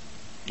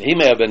 He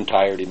may have been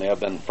tired, he may have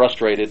been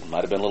frustrated,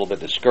 might have been a little bit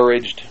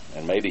discouraged,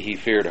 and maybe he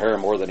feared her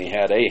more than he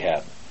had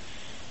Ahab.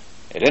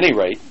 At any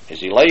rate,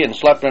 as he lay and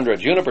slept under a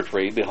juniper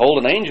tree,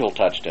 behold, an angel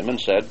touched him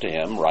and said to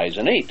him, "Rise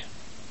and eat."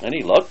 And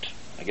he looked.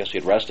 I guess he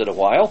had rested a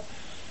while,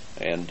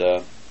 and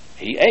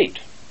he ate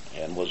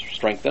and was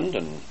strengthened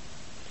and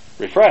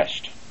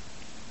refreshed.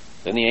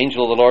 Then the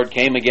angel of the Lord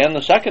came again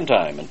the second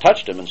time and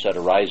touched him and said,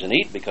 "Arise and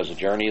eat, because the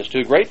journey is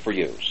too great for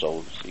you."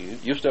 So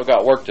you still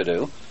got work to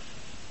do.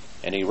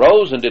 And he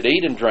rose and did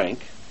eat and drink,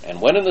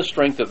 and went in the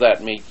strength of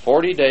that meat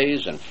 40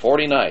 days and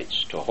 40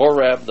 nights to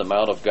Horeb, the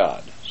mount of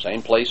God.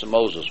 Same place that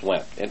Moses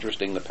went.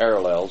 Interesting, the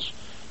parallels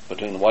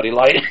between what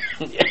Elijah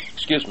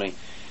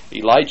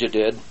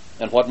did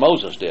and what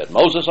Moses did.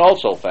 Moses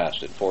also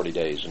fasted 40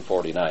 days and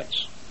 40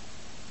 nights.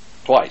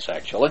 Twice,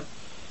 actually.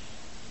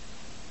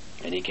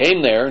 And he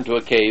came there into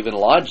a cave and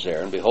lodged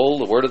there, and behold,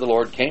 the word of the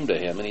Lord came to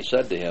him, and he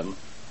said to him,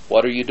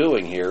 "What are you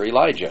doing here,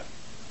 Elijah?"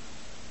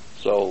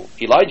 So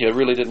Elijah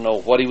really didn't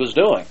know what he was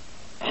doing.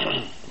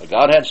 But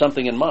God had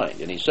something in mind,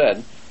 and he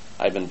said,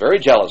 "I've been very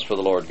jealous for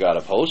the Lord God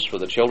of hosts, for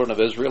the children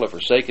of Israel have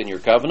forsaken your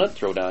covenant,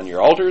 thrown down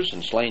your altars,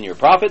 and slain your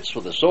prophets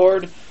with the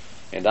sword,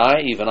 and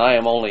I, even I,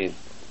 am only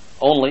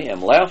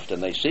am left,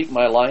 and they seek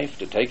my life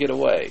to take it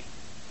away."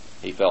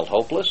 He felt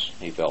hopeless,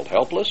 he felt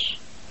helpless.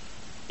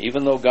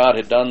 Even though God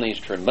had done these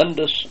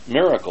tremendous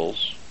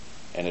miracles,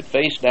 and had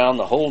faced down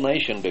the whole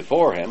nation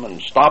before him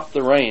and stopped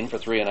the rain for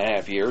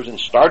 3.5 years and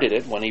started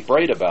it when he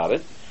prayed about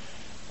it,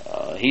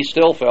 he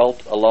still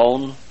felt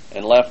alone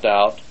and left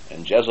out,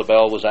 and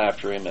Jezebel was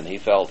after him, and he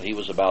felt he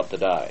was about to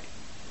die.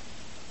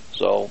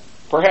 So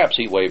perhaps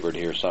he wavered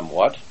here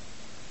somewhat.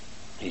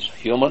 He's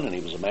human, and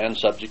he was a man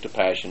subject to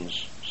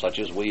passions such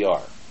as we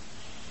are.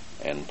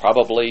 And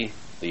probably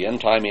the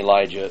end-time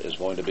Elijah is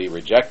going to be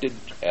rejected,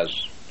 as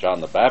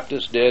John the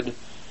Baptist did,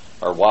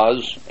 or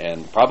was,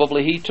 and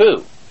probably he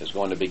too is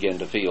going to begin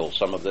to feel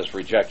some of this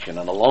rejection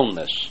and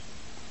aloneness,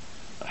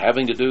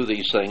 having to do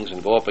these things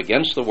and go up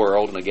against the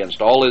world and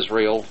against all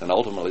Israel, and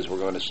ultimately, as we're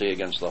going to see,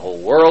 against the whole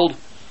world.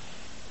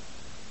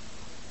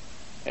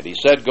 And he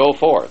said, Go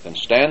forth and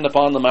stand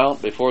upon the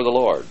mount before the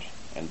Lord.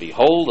 And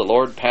behold, the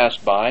Lord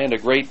passed by, and a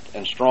great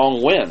and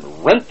strong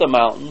wind rent the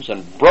mountains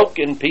and broke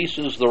in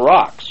pieces the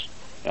rocks.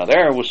 Now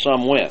there was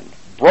some wind,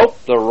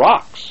 broke the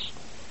rocks,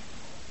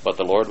 but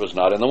the Lord was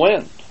not in the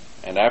wind.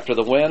 And after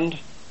the wind,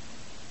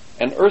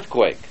 an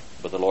earthquake,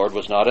 but the Lord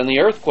was not in the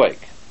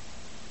earthquake.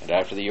 And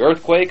after the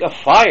earthquake, a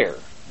fire,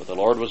 but the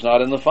Lord was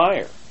not in the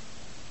fire.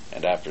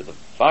 And after the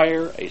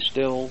fire, a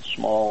still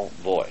small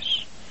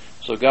voice.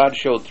 So God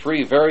showed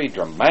three very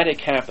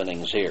dramatic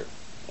happenings here,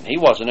 and he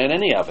wasn't in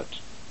any of it.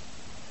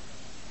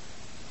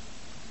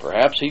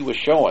 Perhaps he was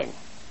showing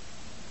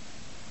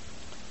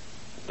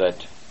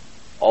that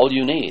all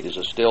you need is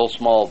a still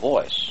small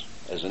voice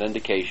as an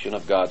indication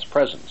of God's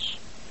presence.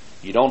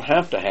 You don't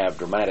have to have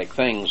dramatic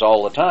things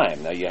all the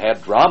time. Now, you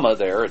had drama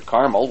there at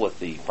Carmel with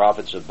the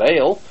prophets of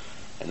Baal,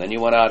 and then you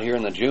went out here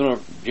in the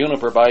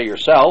juniper by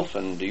yourself,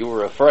 and you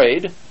were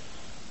afraid.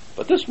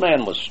 But this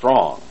man was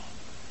strong.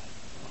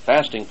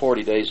 Fasting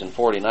 40 days and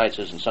 40 nights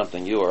isn't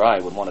something you or I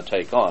would want to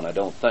take on, I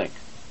don't think.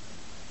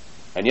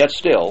 And yet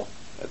still,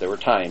 there were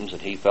times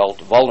that he felt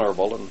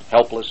vulnerable and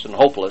helpless and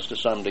hopeless to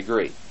some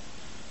degree.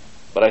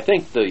 But I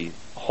think the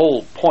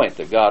whole point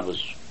that God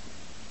was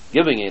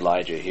giving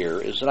Elijah here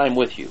is that I'm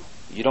with you.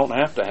 You don't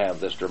have to have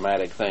this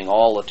dramatic thing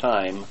all the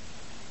time.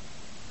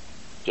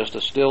 Just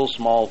a still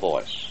small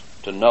voice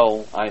to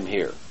know I'm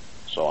here.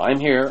 So I'm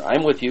here,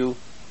 I'm with you,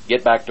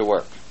 get back to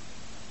work.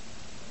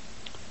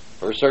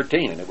 Verse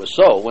 13, And it was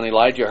so, when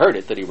Elijah heard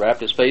it, that he wrapped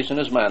his face in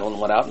his mantle and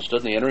went out and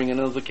stood in the entering in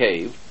of the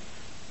cave.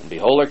 And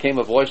behold, there came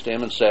a voice to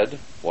him and said,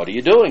 What are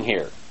you doing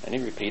here? And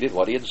he repeated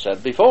what he had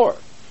said before.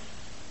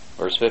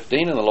 Verse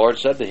 15, And the Lord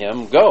said to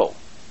him, Go,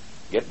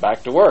 get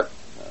back to work.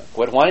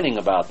 Quit whining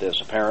about this,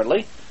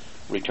 apparently.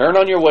 Return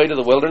on your way to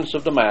the wilderness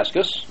of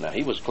Damascus. Now,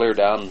 he was clear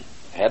down,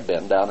 had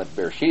been down at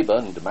Beersheba,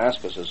 and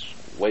Damascus is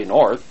way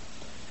north.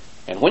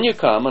 And when you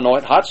come,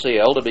 anoint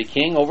Hazael to be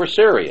king over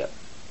Syria.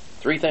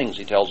 Three things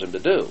he tells him to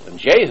do. And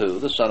Jehu,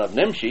 the son of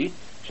Nimshi,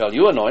 shall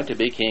you anoint to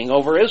be king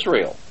over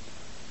Israel.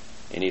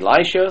 And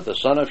Elisha, the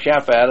son of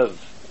Shaphat,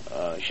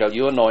 shall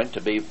you anoint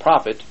to be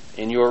prophet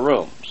in your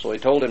room. So he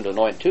told him to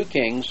anoint two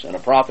kings and a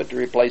prophet to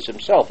replace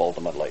himself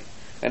ultimately,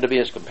 and to be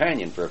his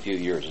companion for a few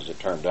years, as it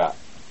turned out.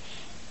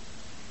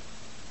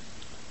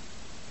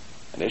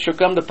 And it shall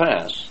come to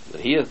pass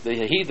that he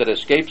that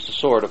escapes the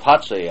sword of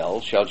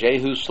Hazael shall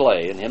Jehu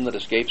slay, and him that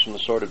escapes from the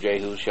sword of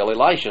Jehu shall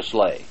Elisha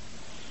slay.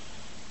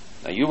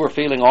 Now you were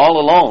feeling all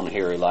alone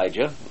here,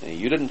 Elijah.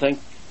 You didn't think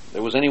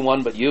there was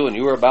anyone but you, and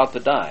you were about to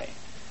die.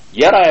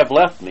 Yet I have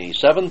left me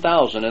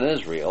 7,000 in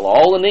Israel,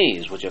 all the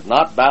knees which have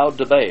not bowed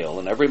to Baal,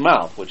 and every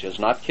mouth which has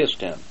not kissed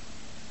him.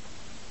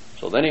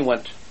 So then he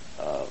went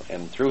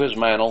and threw his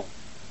mantle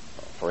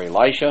for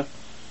Elisha,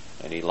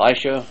 and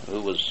Elisha,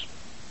 who was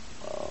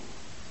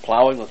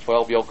plowing with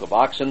 12 yoke of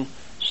oxen,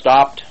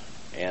 stopped,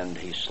 and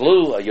he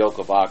slew a yoke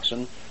of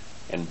oxen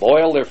and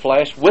boiled their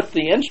flesh with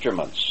the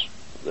instruments,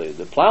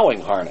 the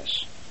plowing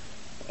harness,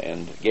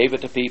 and gave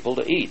it to people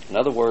to eat. In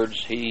other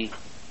words, he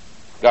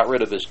got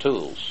rid of his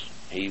tools.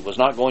 He was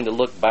not going to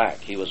look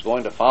back. He was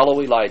going to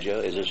follow Elijah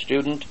as his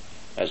student,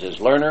 as his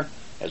learner,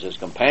 as his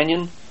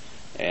companion,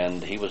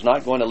 and he was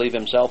not going to leave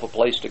himself a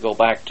place to go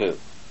back to.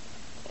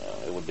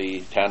 It would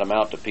be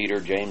tantamount to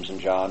Peter, James, and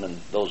John, and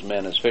those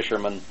men as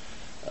fishermen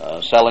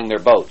selling their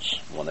boats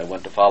when they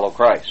went to follow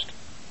Christ.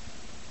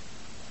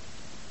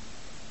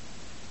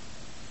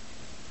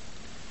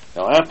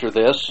 Now after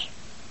this,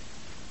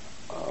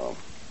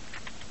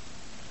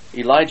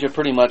 Elijah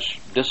pretty much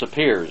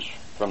disappears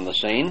from the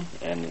scene,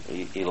 and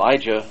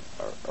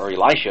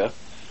Elisha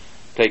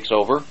takes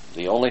over.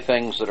 The only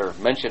things that are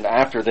mentioned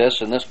after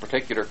this in this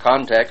particular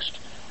context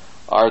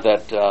are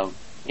that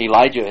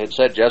Elijah had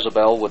said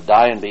Jezebel would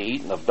die and be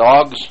eaten of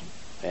dogs,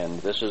 and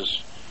this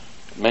is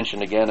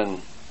mentioned again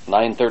in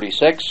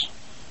 9:36,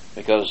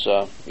 because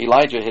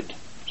Elijah had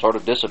sort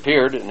of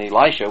disappeared, and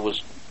Elisha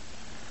was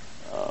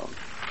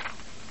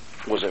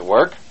at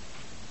work,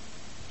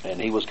 and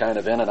he was kind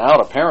of in and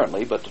out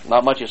apparently, but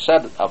not much is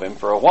said of him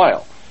for a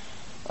while.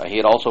 He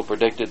had also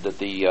predicted that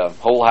the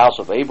whole house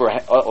of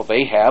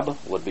Ahab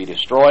would be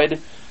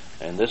destroyed,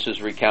 and this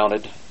is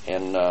recounted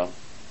in...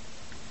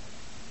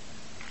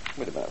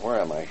 wait a minute, where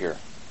am I here?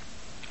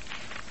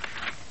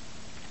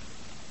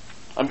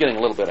 I'm getting a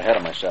little bit ahead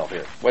of myself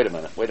here. Wait a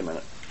minute.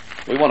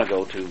 We want to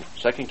go to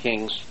 2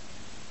 Kings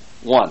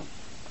 1.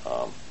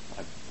 I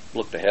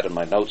looked ahead in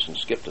my notes and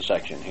skipped a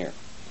section here,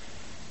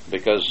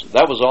 because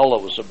that was all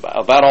that was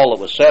about all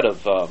that was said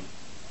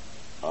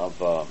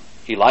of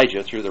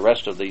Elijah through the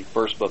rest of the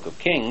first book of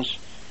Kings,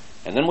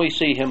 and then we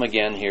see him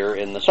again here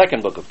in the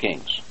second book of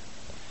Kings.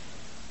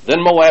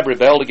 Then Moab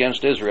rebelled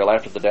against Israel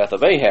after the death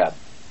of Ahab,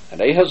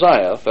 and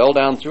Ahaziah fell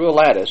down through a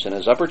lattice in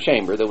his upper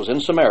chamber that was in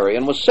Samaria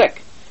and was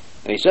sick.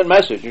 And he sent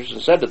messengers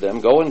and said to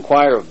them, Go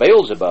inquire of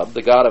Beelzebub,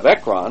 the god of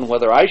Ekron,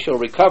 whether I shall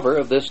recover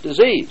of this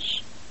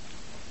disease.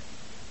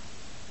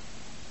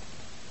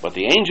 But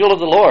the angel of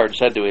the Lord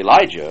said to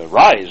Elijah,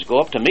 Rise, go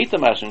up to meet the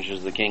messengers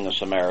of the king of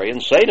Samaria,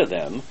 and say to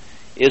them,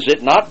 Is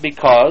it not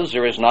because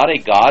there is not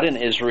a God in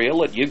Israel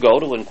that you go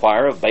to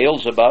inquire of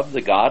Beelzebub,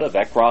 the god of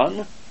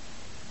Ekron?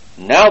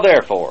 Now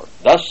therefore,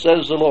 thus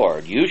says the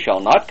Lord, You shall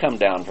not come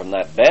down from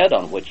that bed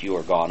on which you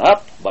are gone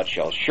up, but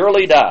shall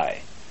surely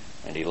die.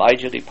 And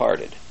Elijah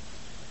departed.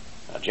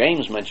 Now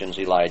James mentions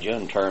Elijah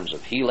in terms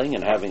of healing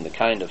and having the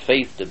kind of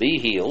faith to be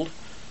healed,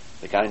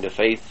 the kind of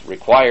faith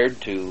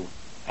required to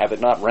have it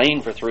not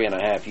rain for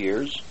 3.5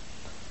 years.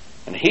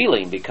 And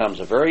healing becomes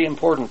a very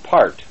important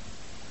part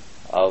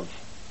of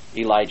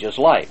Elijah's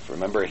life.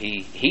 Remember,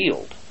 he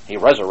healed. He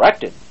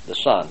resurrected the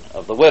son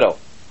of the widow.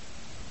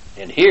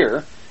 And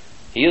here,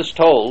 he is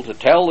told to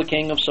tell the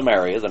king of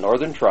Samaria, the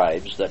northern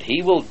tribes, that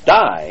he will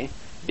die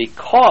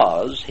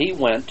because he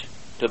went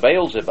to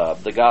Beelzebub,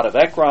 the god of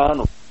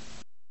Ekron.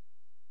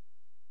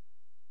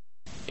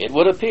 It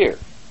would appear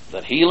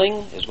that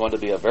healing is going to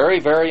be a very,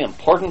 very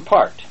important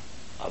part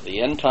of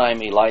the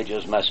end-time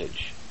Elijah's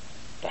message.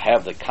 To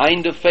have the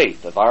kind of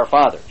faith of our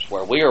fathers,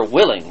 where we are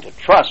willing to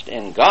trust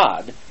in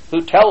God, who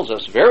tells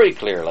us very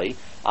clearly,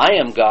 I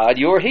am God,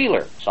 your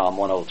healer, Psalm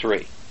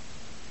 103.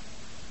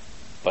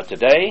 But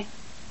today,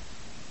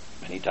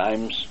 many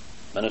times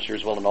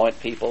ministers will anoint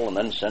people and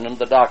then send them to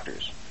the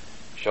doctors,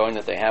 showing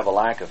that they have a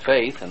lack of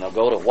faith, and they'll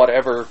go to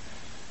whatever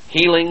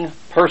healing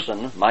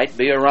person might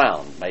be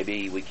around.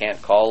 Maybe we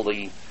can't call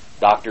the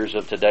doctors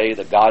of today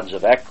the gods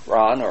of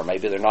Ekron, or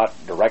maybe they're not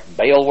direct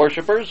Baal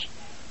worshippers.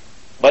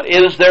 But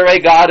is there a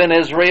God in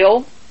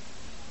Israel?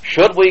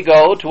 Should we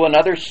go to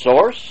another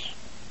source?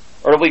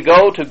 Or do we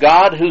go to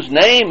God whose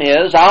name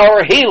is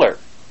our healer?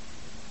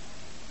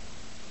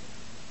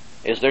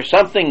 Is there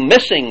something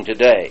missing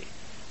today?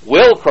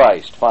 Will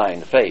Christ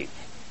find faith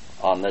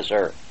on this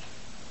earth?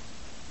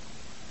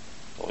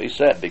 Well, he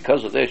said,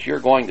 because of this, you're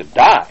going to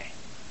die.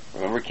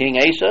 Remember King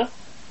Asa?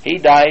 He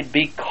died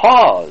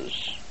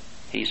because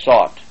he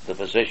sought the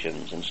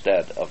physicians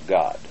instead of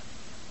God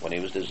when he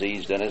was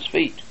diseased in his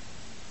feet.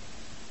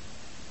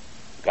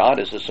 God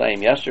is the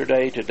same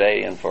yesterday,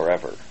 today, and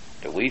forever.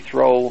 Do we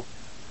throw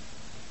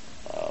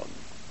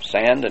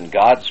sand in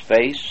God's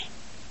face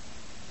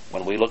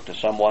when we look to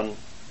someone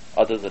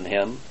other than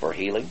him for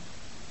healing?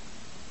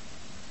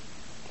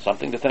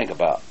 Something to think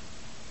about.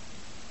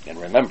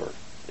 And remember,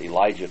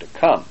 Elijah to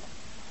come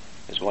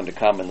is going to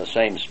come in the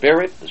same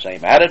spirit, the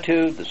same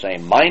attitude, the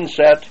same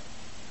mindset,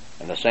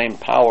 and the same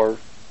power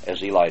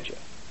as Elijah.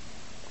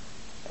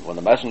 And when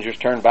the messengers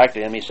turned back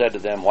to him, he said to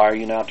them, Why are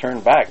you now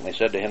turned back? And they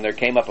said to him, There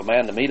came up a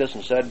man to meet us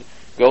and said,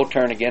 Go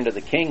turn again to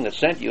the king that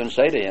sent you and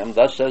say to him,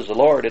 Thus says the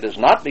Lord, It is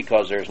not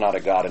because there is not a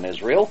God in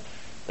Israel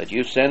that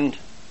you send,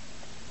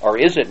 or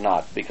is it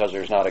not because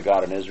there is not a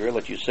God in Israel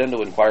that you send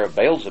to inquire of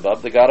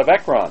Beelzebub, the god of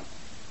Ekron?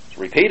 It's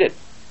repeated.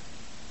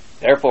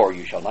 Therefore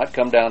you shall not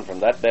come down from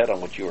that bed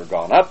on which you are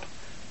gone up,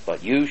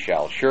 but you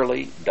shall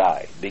surely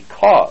die,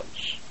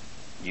 because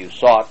you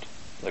sought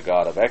the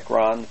god of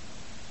Ekron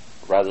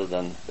rather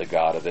than the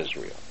God of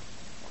Israel.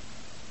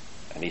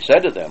 And he said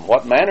to them,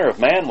 What manner of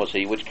man was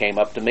he which came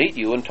up to meet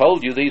you and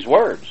told you these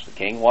words? The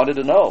king wanted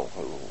to know,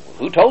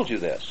 Who told you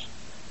this?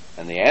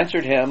 And they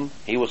answered him,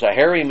 He was a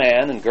hairy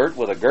man, and girt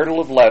with a girdle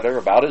of leather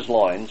about his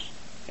loins.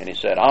 And he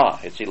said,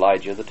 It's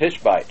Elijah the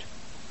Tishbite.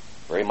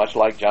 Very much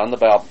like John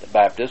the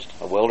Baptist,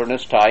 a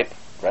wilderness type,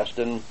 dressed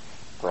in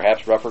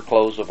perhaps rougher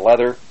clothes of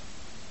leather,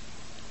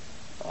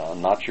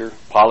 not your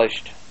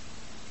polished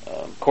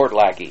court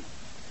lackey.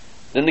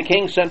 Then the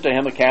king sent to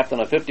him a captain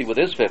of 50 with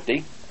his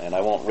 50, and I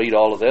won't read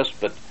all of this,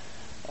 but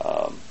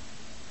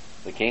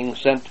the king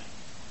sent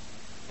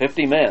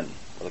 50 men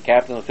with a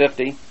captain of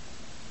 50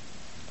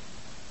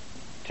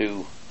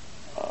 to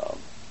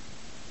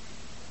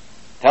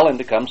tell him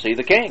to come see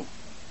the king.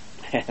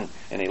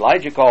 And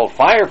Elijah called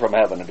fire from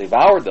heaven and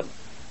devoured them.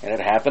 And it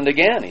happened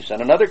again. He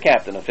sent another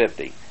captain of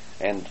 50,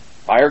 and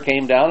fire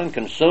came down and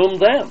consumed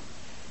them.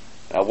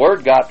 Now,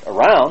 word got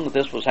around that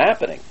this was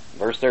happening.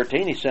 Verse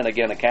 13, he sent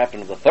again a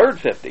captain of the third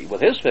 50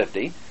 with his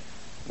 50.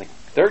 The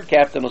third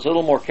captain was a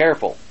little more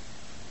careful.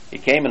 He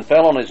came and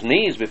fell on his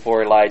knees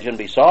before Elijah and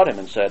besought him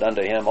and said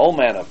unto him, O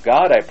man of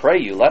God, I pray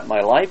you, let my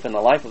life and the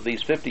life of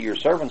these 50 your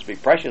servants be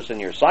precious in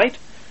your sight.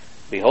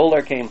 Behold,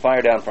 there came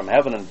fire down from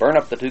heaven and burned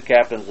up the 2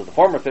 captains of the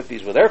former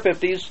 50s with their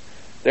 50s.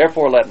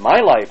 Therefore let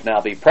my life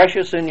now be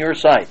precious in your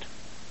sight.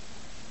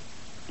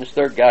 This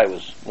third guy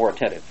was more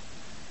attentive.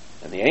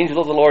 And the angel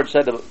of the Lord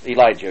said to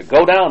Elijah,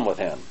 Go down with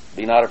him,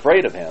 be not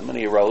afraid of him. And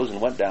he arose and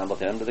went down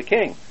with him to the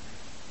king.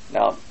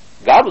 Now,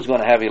 God was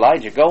going to have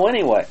Elijah go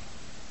anyway.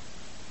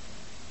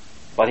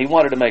 But he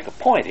wanted to make a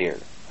point here.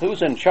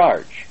 Who's in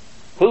charge?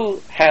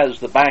 Who has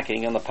the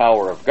backing and the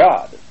power of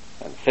God?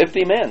 And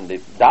 50 men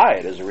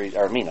died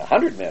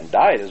 100 men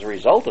died as a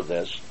result of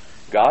this,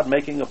 God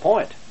making a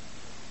point.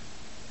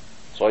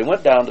 So he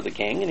went down to the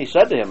king, and he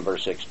said to him,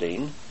 verse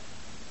 16,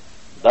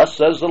 Thus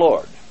says the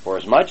Lord,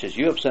 Forasmuch as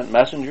you have sent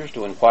messengers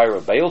to inquire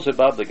of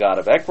Beelzebub, the god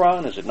of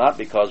Ekron, is it not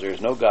because there is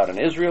no God in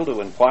Israel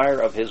to inquire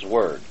of his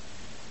word?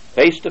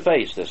 Face to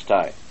face this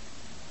time.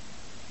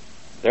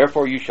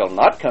 Therefore you shall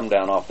not come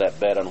down off that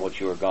bed on which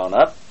you are gone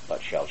up,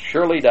 but shall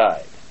surely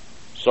die.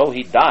 So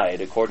he died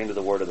according to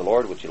the word of the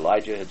Lord which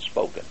Elijah had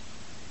spoken.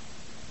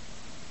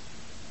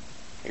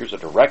 Here's a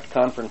direct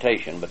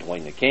confrontation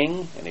between the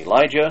king and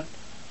Elijah,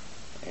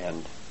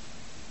 and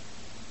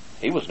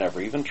he was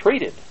never even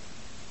treated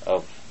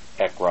of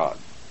Ekron.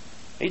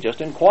 He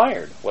just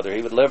inquired whether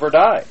he would live or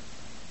die,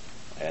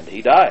 and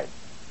he died.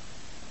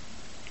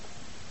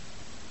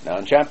 Now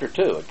in chapter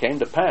 2, it came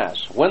to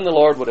pass, when the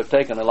Lord would have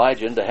taken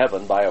Elijah into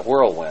heaven by a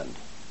whirlwind.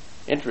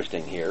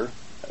 Interesting here,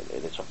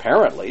 it's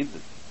apparently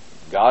that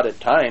God at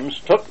times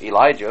took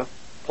Elijah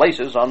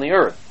places on the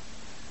earth.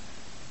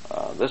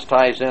 This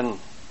ties in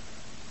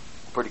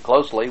pretty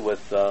closely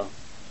with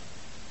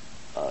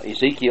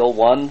Ezekiel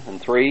 1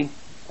 and 3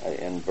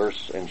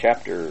 in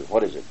chapter,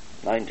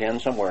 9, 10,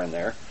 somewhere in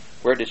there,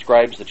 where it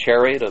describes the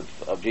chariot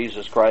of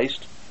Jesus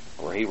Christ,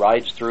 where he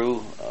rides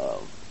through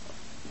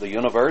the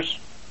universe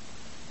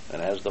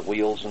and has the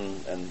wheels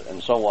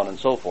and so on and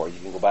so forth.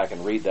 You can go back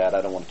and read that.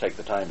 I don't want to take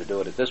the time to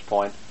do it at this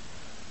point.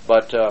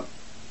 But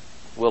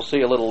we'll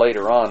see a little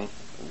later on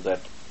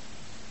that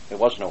it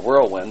wasn't a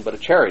whirlwind, but a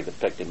chariot that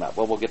picked him up.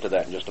 Well, we'll get to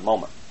that in just a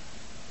moment.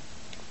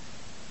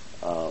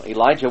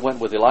 Elijah went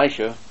with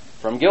Elisha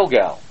from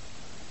Gilgal.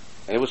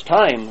 And it was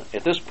time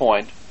at this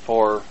point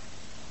for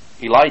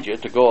Elijah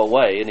to go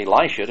away and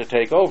Elisha to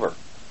take over,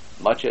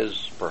 much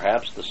as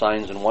perhaps the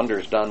signs and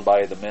wonders done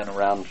by the men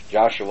around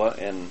Joshua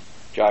in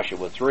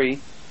Joshua 3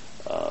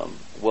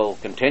 will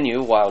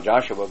continue while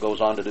Joshua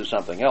goes on to do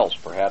something else,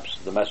 perhaps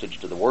the message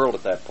to the world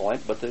at that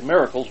point, but the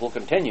miracles will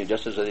continue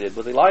just as they did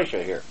with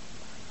Elisha here.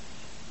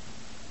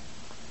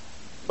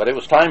 But it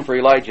was time for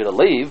Elijah to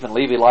leave and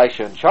leave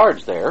Elisha in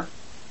charge there,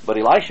 but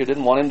Elisha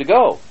didn't want him to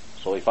go.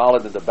 So he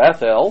followed him to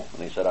Bethel,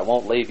 and he said, I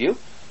won't leave you.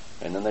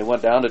 And then they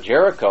went down to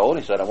Jericho, and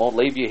he said, I won't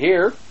leave you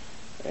here.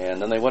 And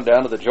then they went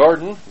down to the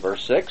Jordan,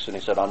 verse 6, and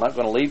he said, I'm not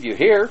going to leave you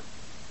here.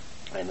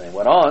 And they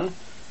went on,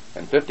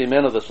 and 50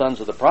 men of the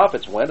sons of the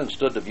prophets went and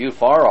stood to view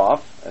far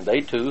off, and they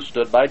too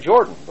stood by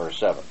Jordan, verse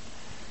 7.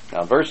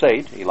 Now, verse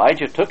 8,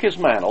 Elijah took his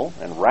mantle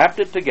and wrapped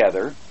it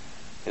together,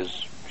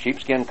 his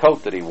sheepskin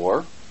coat that he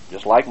wore,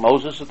 just like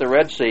Moses at the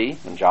Red Sea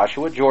and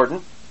Joshua at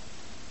Jordan.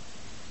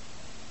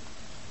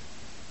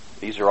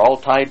 These are all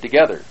tied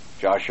together,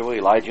 Joshua,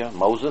 Elijah,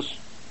 Moses.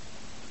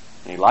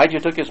 And Elijah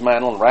took his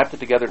mantle and wrapped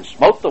it together and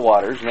smote the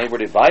waters, and they were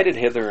divided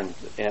hither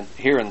and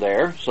here and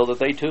there, so that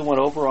they too went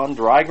over on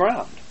dry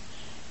ground.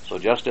 So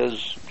just as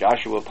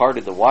Joshua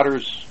parted the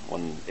waters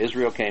when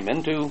Israel came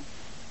into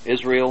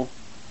Israel,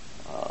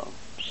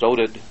 so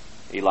did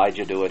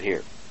Elijah do it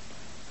here.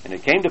 And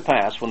it came to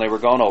pass, when they were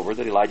gone over,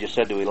 that Elijah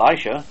said to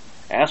Elisha,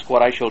 Ask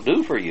what I shall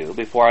do for you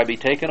before I be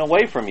taken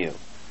away from you.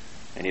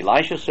 And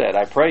Elisha said,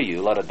 I pray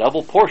you, let a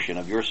double portion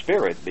of your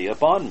spirit be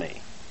upon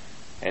me.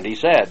 And he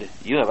said,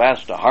 You have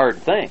asked a hard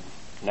thing.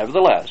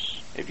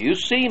 Nevertheless, if you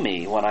see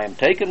me when I am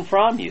taken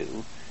from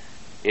you,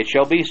 it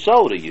shall be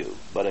so to you.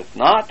 But if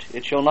not,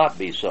 it shall not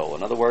be so.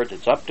 In other words,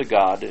 it's up to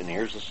God, and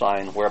here's the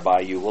sign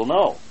whereby you will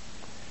know.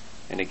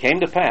 And it came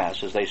to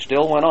pass, as they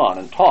still went on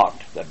and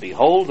talked, that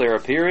behold, there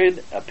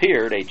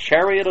appeared a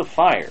chariot of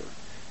fire,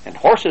 and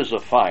horses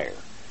of fire,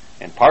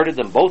 and parted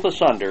them both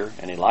asunder,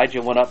 and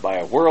Elijah went up by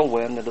a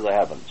whirlwind into the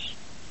heavens.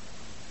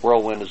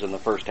 Whirlwind is in the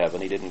first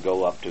heaven. He didn't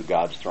go up to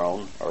God's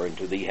throne, or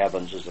into the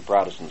heavens, as the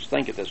Protestants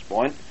think at this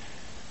point.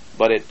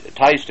 But it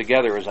ties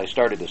together, as I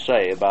started to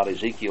say, about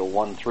Ezekiel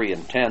 1, 3,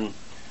 and 10,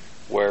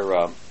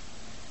 where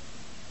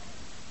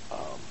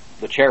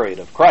the chariot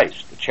of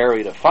Christ, the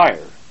chariot of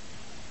fire,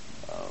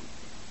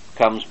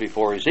 comes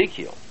before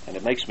Ezekiel. And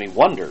it makes me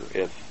wonder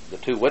if the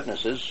two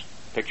witnesses,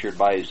 pictured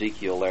by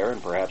Ezekiel there,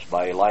 and perhaps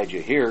by Elijah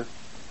here,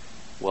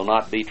 will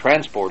not be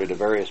transported to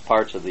various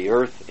parts of the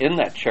earth in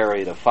that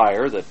chariot of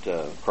fire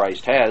that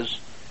Christ has,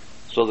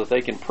 so that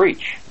they can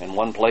preach in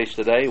one place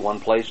today, one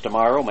place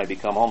tomorrow, maybe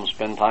come home and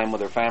spend time with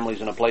their families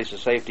in a place of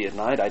safety at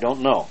night. I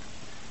don't know.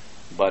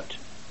 But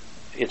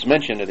it's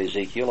mentioned in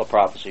Ezekiel, a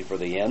prophecy for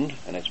the end,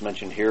 and it's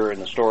mentioned here in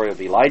the story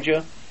of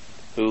Elijah,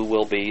 who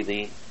will be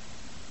the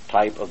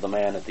type of the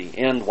man at the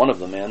end, one of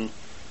the men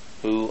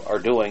who are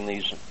doing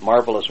these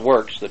marvelous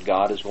works that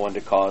God is going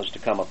to cause to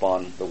come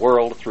upon the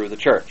world through the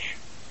church.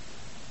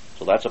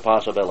 So that's a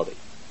possibility.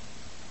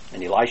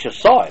 And Elisha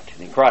saw it,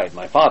 and he cried,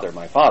 my father,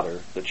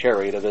 the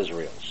chariot of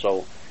Israel.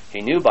 So he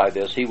knew by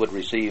this he would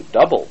receive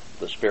double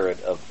the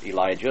spirit of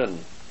Elijah,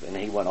 and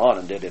he went on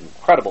and did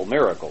incredible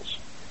miracles.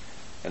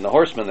 And the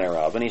horsemen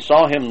thereof, and he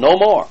saw him no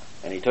more,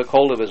 and he took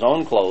hold of his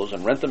own clothes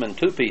and rent them in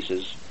two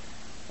pieces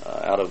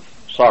out of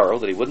sorrow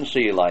that he wouldn't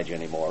see Elijah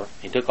anymore.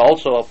 He took up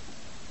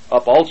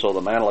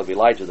the mantle of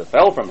Elijah that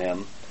fell from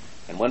him,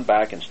 and went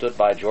back and stood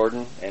by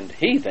Jordan, and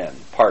he then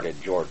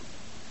parted Jordan,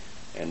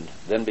 and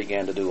then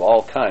began to do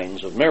all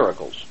kinds of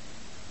miracles.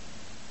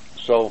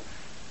 So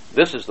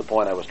this is the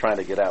point I was trying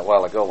to get at a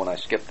while ago when I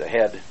skipped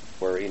ahead,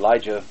 where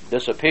Elijah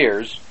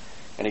disappears,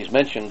 and he's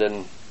mentioned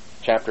in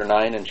chapter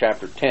 9 and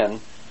chapter 10,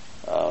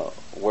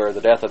 where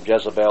the death of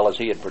Jezebel, as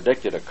he had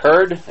predicted,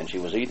 occurred, and she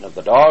was eaten of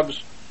the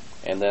dogs.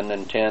 And then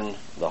in 10,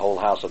 the whole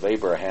house of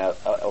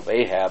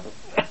Ahab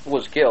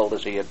was killed,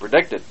 as he had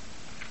predicted.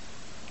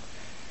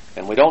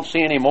 And we don't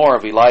see any more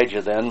of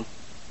Elijah then,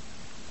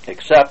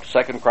 except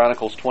 2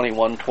 Chronicles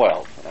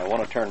 21:12. And I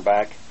want to turn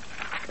back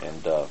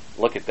and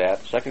look at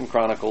that. 2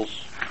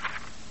 Chronicles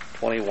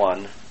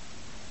 21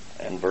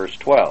 and verse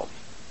 12.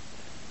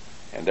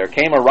 And there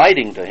came a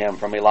writing to him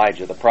from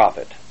Elijah the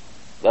prophet.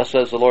 Thus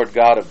says the Lord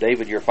God of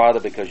David your father,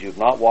 because you have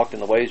not walked in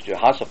the ways of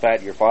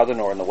Jehoshaphat your father,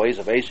 nor in the ways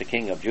of Asa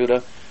king of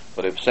Judah,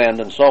 but have sinned,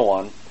 and so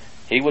on.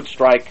 He would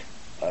strike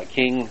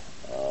King,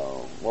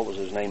 what was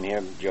his name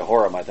here?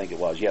 Jehoram, I think it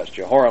was. Yes,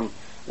 Jehoram,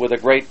 with a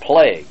great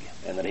plague,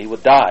 and that he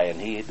would die. And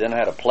he then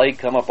had a plague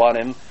come upon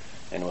him,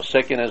 and was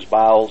sick in his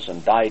bowels,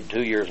 and died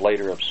 2 years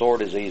later of sore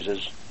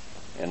diseases,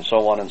 and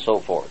so on and so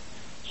forth.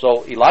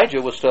 So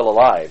Elijah was still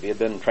alive. He had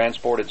been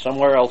transported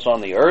somewhere else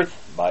on the earth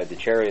by the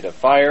chariot of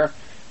fire,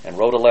 and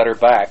wrote a letter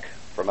back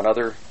from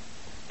another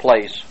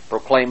place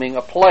proclaiming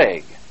a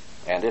plague,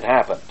 and it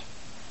happened.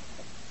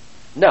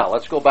 Now,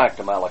 let's go back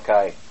to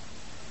Malachi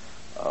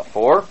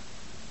 4.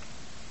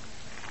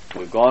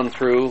 We've gone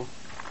through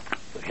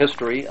the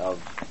history of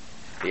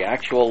the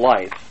actual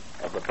life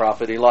of the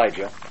prophet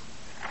Elijah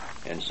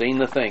and seen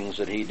the things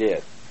that he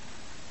did.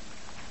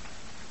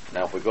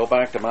 Now, if we go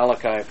back to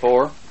Malachi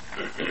 4,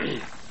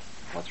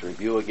 let's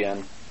review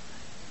again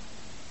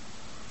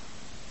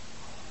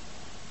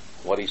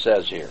what he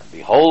says here.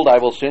 Behold, I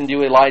will send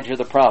you Elijah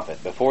the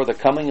prophet before the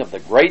coming of the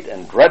great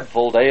and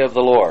dreadful day of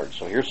the Lord.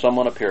 So here's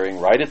someone appearing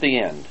right at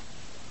the end.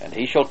 And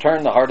he shall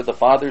turn the heart of the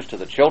fathers to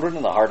the children,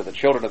 and the heart of the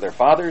children to their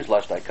fathers,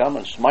 lest I come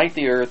and smite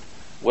the earth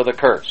with a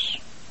curse.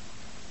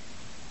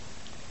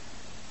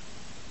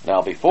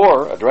 Now,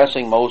 before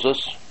addressing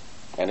Moses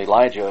and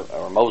Elijah,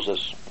 or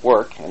Moses'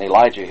 work, and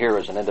Elijah here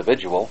as an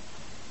individual,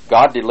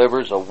 God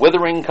delivers a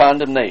withering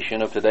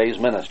condemnation of today's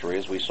ministry,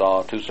 as we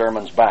saw 2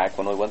 sermons back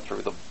when we went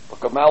through the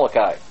book of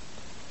Malachi.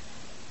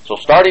 So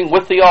starting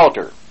with the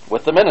altar,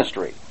 with the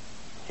ministry,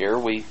 here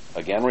we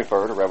again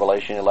refer to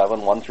Revelation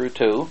 11, 1 through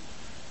 2.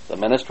 The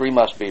ministry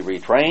must be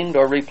retrained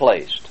or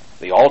replaced.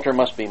 The altar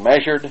must be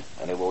measured,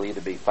 and it will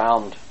either be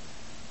found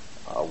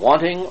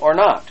wanting or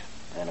not.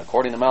 And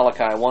according to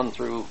Malachi 1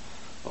 through,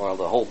 well,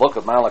 the whole book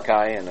of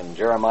Malachi and in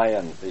Jeremiah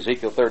and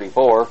Ezekiel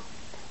 34,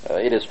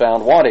 it is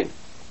found wanting.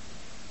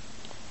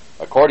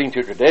 According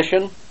to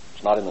tradition,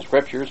 it's not in the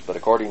scriptures, but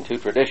according to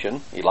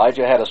tradition,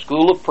 Elijah had a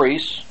school of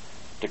priests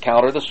to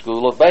counter the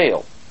school of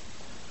Baal.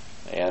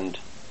 And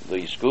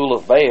the school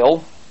of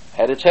Baal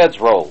had its heads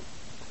rolled.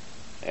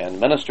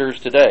 And ministers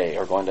today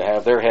are going to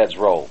have their heads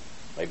rolled.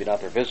 Maybe not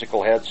their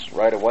physical heads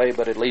right away,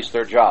 but at least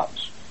their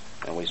jobs.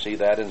 And we see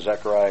that in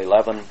Zechariah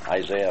 11,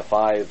 Isaiah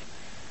 5,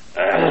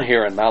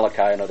 here in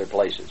Malachi and other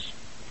places.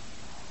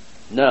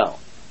 Now,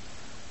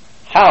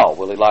 how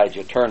will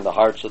Elijah turn the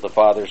hearts of the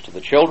fathers to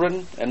the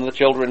children and the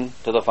children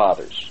to the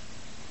fathers?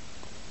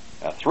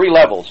 Now, 3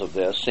 levels of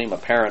this seem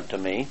apparent to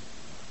me.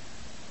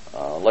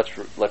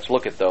 Let's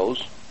look at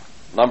those.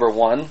 Number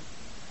 1,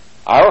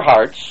 our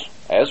hearts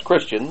as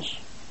Christians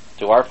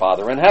to our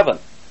Father in heaven,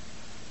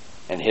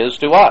 and His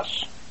to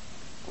us.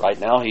 Right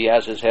now He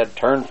has His head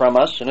turned from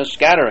us and is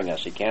scattering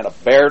us. He can't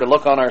bear to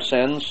look on our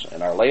sins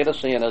and our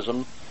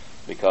Laodiceanism,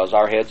 because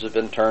our heads have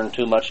been turned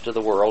too much to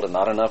the world and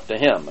not enough to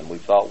Him, and we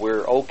thought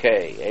we're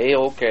okay,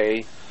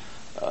 A-okay,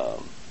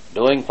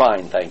 doing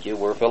fine, thank you,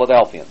 we're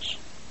Philadelphians.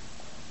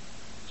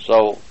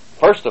 So,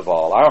 first of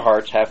all, our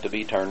hearts have to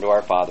be turned to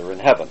our Father in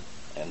heaven,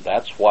 and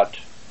that's what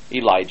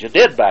Elijah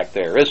did back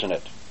there, isn't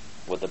it,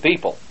 with the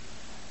people.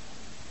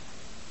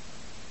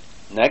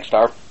 Next,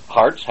 our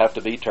hearts have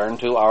to be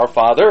turned to our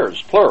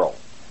fathers, plural,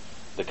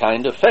 the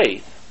kind of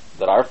faith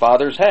that our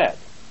fathers had.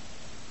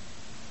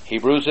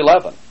 Hebrews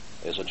 11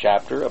 is a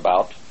chapter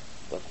about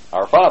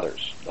our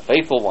fathers, the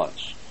faithful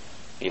ones.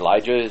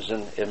 Elijah is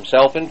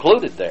himself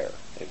included there.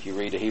 If you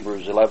read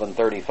Hebrews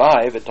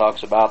 11:35, it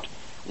talks about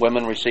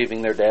women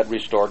receiving their dead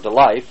restored to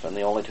life, and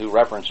the only 2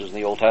 references in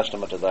the Old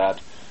Testament to that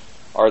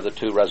are the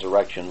 2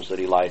 resurrections that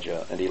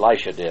Elijah and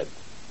Elisha did.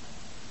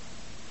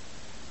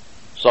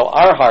 So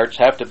our hearts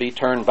have to be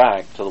turned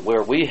back to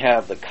where we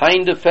have the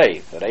kind of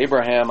faith that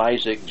Abraham,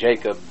 Isaac,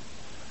 Jacob,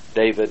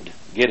 David,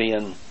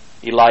 Gideon,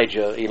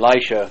 Elijah,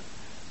 Elisha,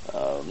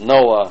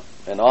 Noah,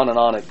 and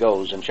on it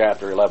goes in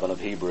chapter 11 of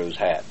Hebrews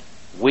had.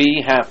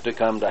 We have to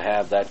come to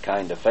have that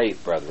kind of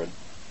faith, brethren.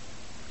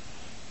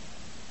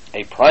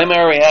 A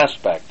primary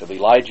aspect of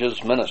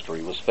Elijah's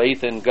ministry was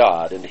faith in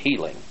God and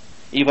healing,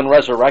 even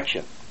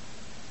resurrection,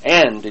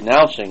 and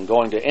denouncing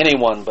going to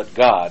anyone but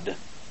God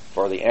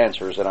for the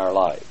answers in our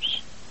lives.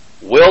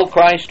 Will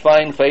Christ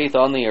find faith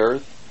on the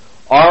earth?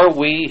 Are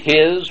we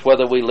His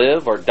whether we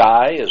live or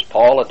die, as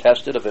Paul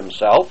attested of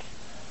himself?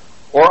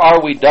 Or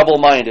are we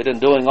double-minded and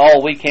doing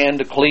all we can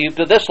to cleave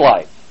to this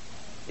life?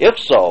 If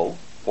so,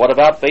 what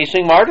about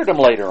facing martyrdom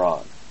later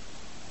on?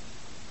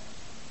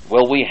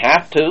 Will we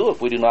have to,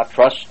 if we do not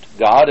trust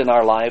God in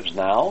our lives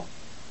now?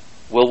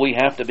 Will we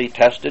have to be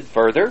tested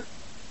further?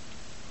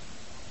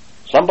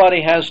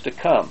 Somebody has to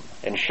come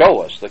and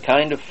show us the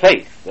kind of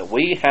faith that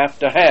we have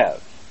to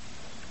have.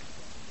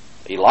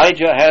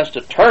 Elijah has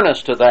to turn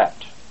us to that.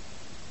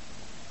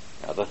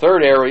 Now, the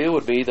third area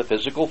would be the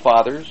physical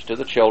fathers to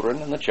the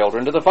children and the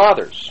children to the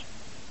fathers.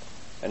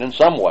 And in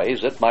some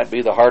ways, it might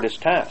be the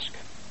hardest task.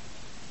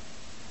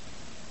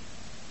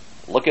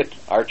 Look at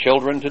our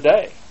children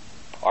today.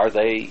 Are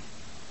they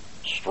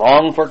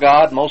strong for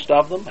God, most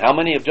of them? How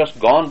many have just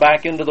gone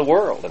back into the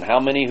world? And how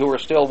many who are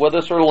still with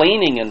us are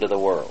leaning into the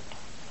world?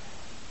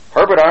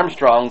 Herbert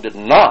Armstrong did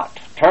not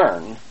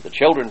turn the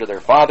children to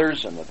their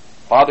fathers and the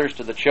fathers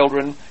to the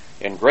children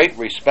in great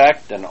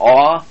respect and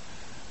awe.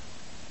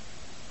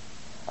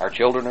 Our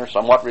children are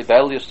somewhat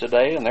rebellious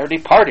today, and they're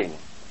departing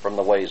from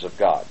the ways of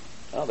God.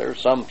 Now, there are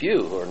some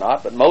few who are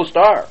not, but most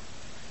are.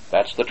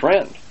 That's the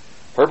trend.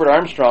 Herbert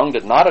Armstrong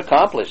did not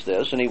accomplish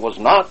this, and he was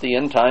not the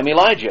end-time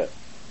Elijah.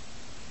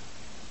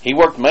 He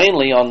worked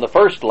mainly on the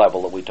first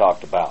level that we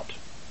talked about.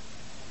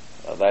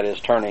 That is,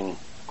 turning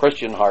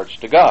Christian hearts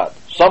to God.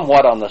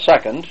 Somewhat on the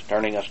second,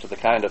 turning us to the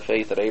kind of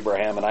faith that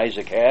Abraham and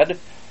Isaac had.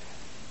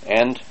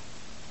 And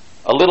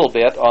a little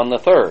bit on the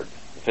third,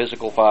 the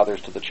physical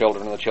fathers to the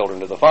children and the children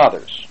to the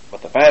fathers.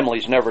 But the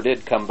families never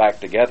did come back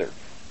together.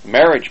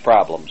 Marriage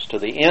problems to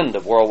the end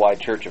of Worldwide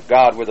Church of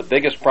God were the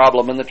biggest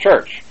problem in the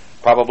church.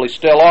 Probably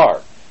still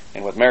are.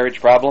 And with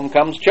marriage problem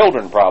comes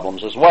children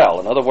problems as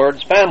well. In other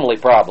words, family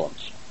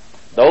problems.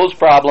 Those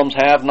problems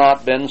have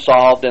not been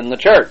solved in the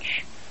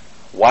church.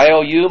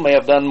 YOU may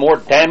have done more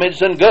damage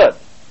than good.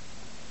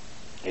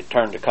 It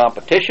turned to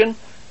competition.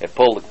 It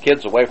pulled the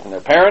kids away from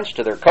their parents,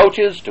 to their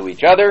coaches, to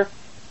each other.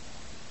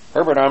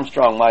 Herbert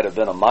Armstrong might have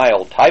been a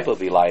mild type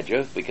of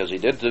Elijah because he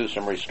did do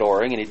some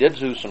restoring and he did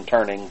do some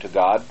turning to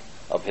God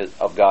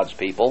of God's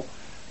people.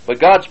 But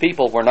God's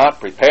people were not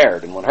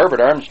prepared. And when Herbert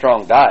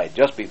Armstrong died,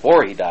 just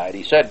before he died,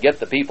 he said, "Get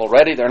the people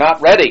ready. They're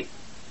not ready."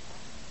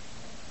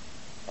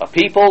 A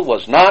people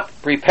was not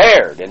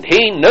prepared, and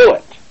he knew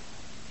it.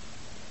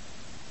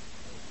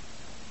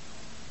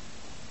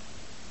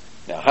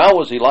 Now, how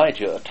was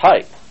Elijah a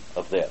type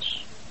of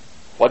this?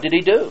 What did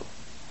he do?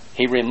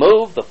 He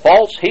removed the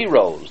false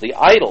heroes, the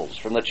idols,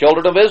 from the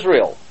children of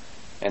Israel,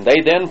 and they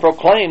then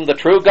proclaimed the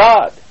true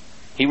God.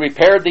 He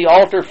repaired the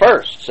altar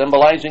first,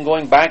 symbolizing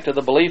going back to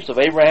the beliefs of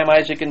Abraham,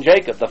 Isaac, and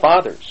Jacob, the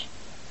fathers.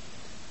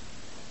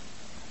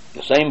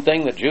 The same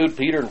thing that Jude,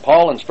 Peter, and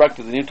Paul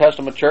instructed the New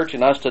Testament church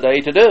and us today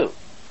to do.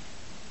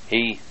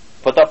 He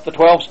put up the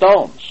 12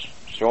 stones,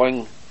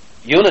 showing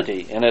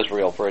unity in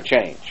Israel for a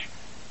change.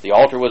 The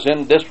altar was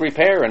in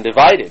disrepair and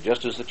divided,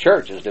 just as the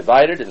church is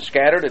divided and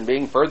scattered and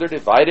being further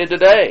divided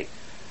today.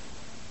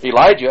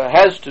 Elijah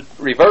has to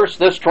reverse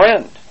this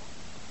trend.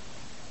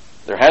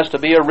 There has to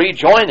be a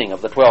rejoining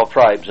of the 12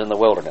 tribes in the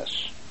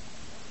wilderness.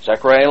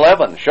 Zechariah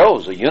 11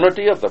 shows the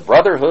unity of the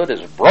brotherhood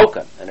is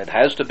broken, and it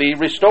has to be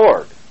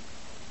restored.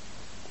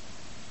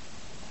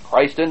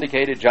 Christ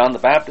indicated John the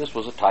Baptist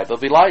was a type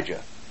of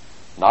Elijah.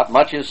 Not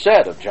much is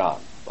said of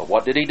John, but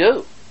what did he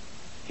do?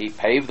 He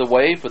paved the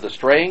way for the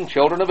straying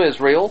children of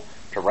Israel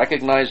to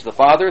recognize the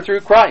Father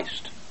through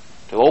Christ,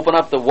 to open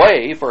up the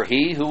way for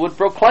he who would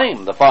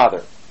proclaim the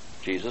Father,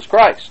 Jesus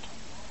Christ.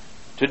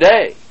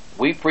 Today,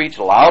 we preach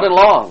loud and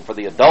long for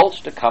the adults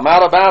to come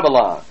out of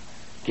Babylon,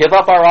 give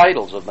up our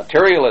idols of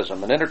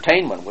materialism and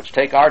entertainment which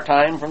take our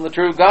time from the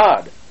true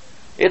God.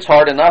 It's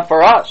hard enough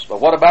for us,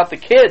 but what about the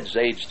kids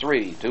age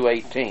 3 to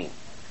 18?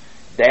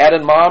 Dad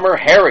and Mom are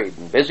harried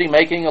and busy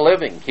making a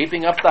living,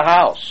 keeping up the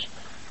house.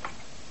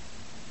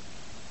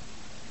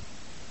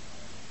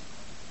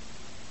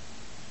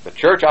 The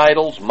church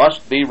idols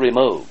must be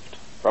removed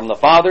from the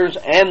fathers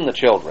and the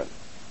children,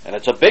 and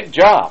it's a big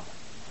job.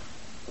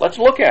 Let's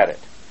look at it.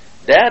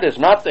 Dad is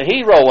not the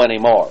hero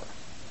anymore.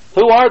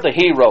 Who are the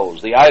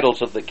heroes, the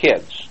idols of the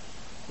kids?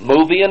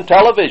 Movie and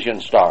television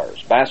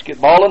stars,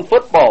 basketball and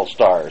football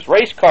stars,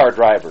 race car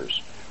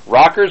drivers,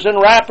 rockers and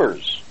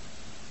rappers.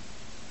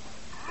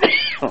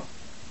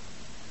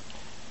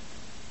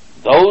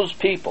 Those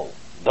people,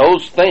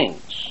 those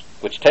things,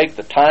 which take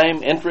the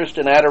time, interest,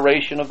 and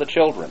adoration of the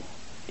children.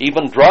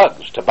 Even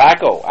drugs,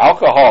 tobacco,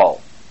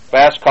 alcohol,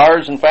 fast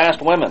cars, and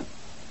fast women.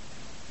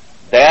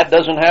 Dad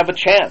doesn't have a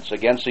chance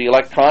against the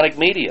electronic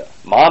media.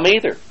 Mom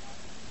either.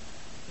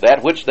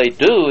 That which they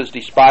do is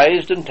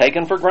despised and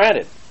taken for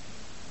granted.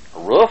 A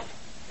roof,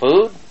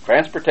 food,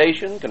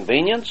 transportation,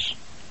 convenience.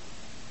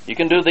 You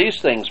can do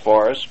these things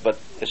for us, but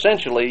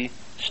essentially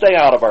stay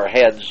out of our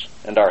heads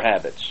and our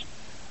habits.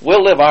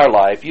 We'll live our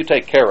life, you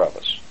take care of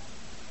us.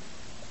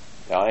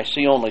 Now, I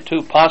see only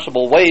two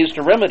possible ways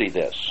to remedy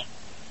this.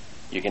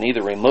 You can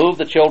either remove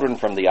the children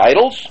from the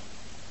idols,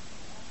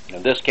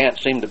 and this can't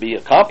seem to be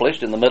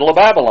accomplished in the middle of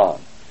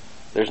Babylon.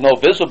 There's no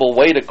visible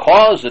way to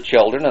cause the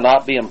children to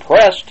not be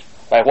impressed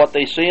by what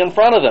they see in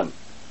front of them.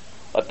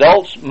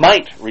 Adults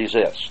might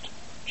resist.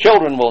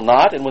 Children will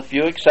not, and with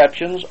few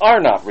exceptions, are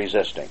not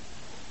resisting.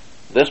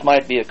 This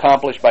might be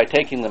accomplished by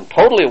taking them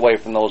totally away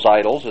from those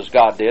idols, as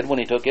God did when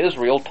he took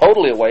Israel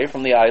totally away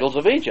from the idols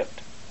of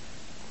Egypt.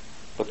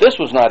 But this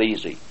was not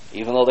easy,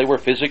 even though they were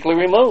physically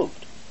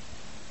removed.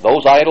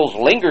 Those idols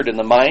lingered in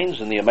the minds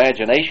and the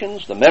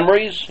imaginations, the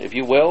memories, if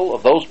you will,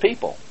 of those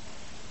people.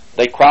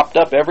 They cropped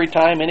up every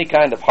time any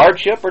kind of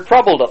hardship or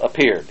trouble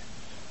appeared.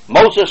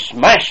 Moses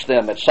smashed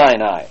them at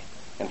Sinai,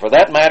 and for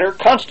that matter,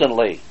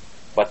 constantly.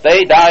 But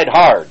they died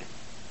hard.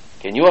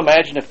 Can you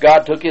imagine if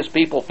God took His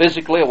people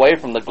physically away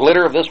from the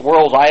glitter of this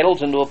world's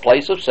idols into a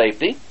place of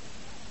safety?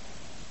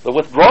 The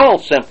withdrawal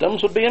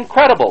symptoms would be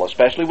incredible,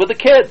 especially with the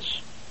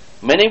kids.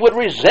 Many would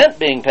resent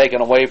being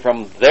taken away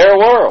from their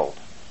world.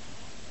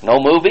 No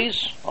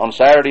movies on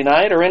Saturday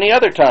night or any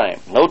other time.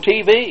 No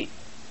TV.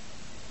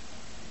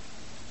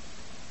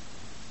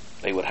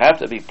 They would have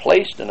to be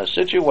placed in a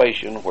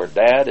situation where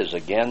Dad is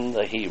again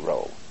the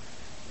hero.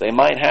 They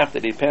might have to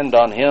depend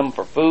on him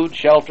for food,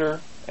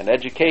 shelter, and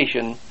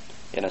education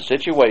in a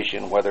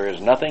situation where there is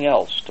nothing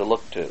else to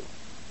look to.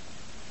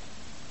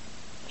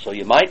 So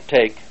you might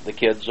take the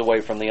kids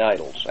away from the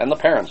idols and the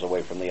parents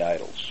away from the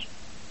idols.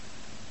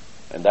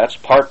 And that's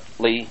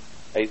partly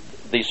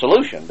the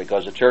solution,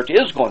 because the church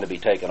is going to be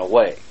taken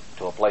away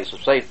to a place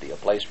of safety, a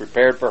place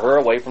prepared for her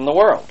away from the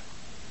world.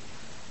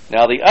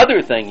 Now the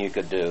other thing you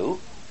could do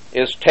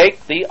is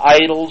take the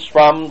idols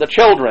from the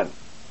children,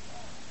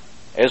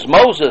 as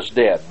Moses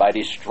did by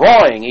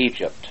destroying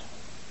Egypt,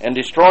 and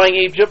destroying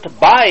Egypt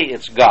by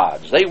its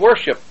gods. They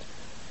worshipped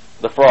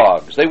the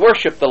frogs. They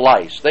worship the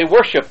lice. They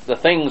worship the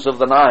things of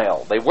the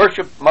Nile. They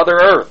worship Mother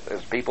Earth,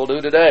 as people do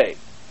today.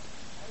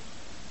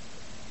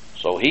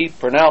 So he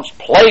pronounced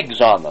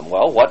plagues on them.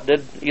 Well, what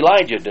did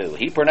Elijah do?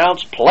 He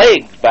pronounced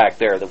plagues back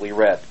there that we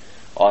read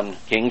on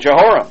King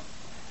Jehoram.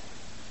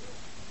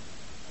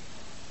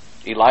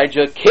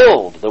 Elijah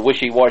killed the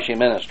wishy-washy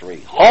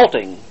ministry,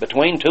 halting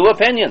between two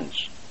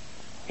opinions.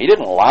 He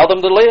didn't allow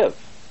them to live.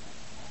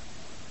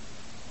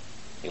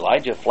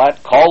 Elijah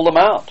flat called them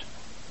out.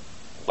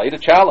 Laid a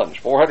challenge,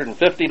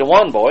 450 to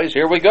 1, boys,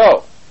 here we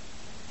go.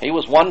 He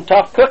was one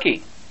tough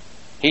cookie.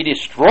 He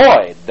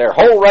destroyed their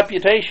whole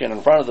reputation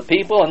in front of the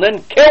people and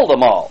then killed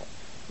them all,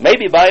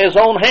 maybe by his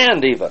own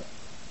hand even.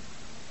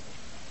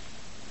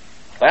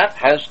 That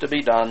has to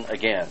be done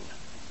again.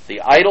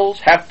 The idols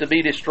have to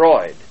be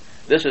destroyed.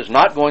 This is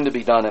not going to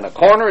be done in a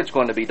corner. It's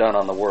going to be done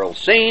on the world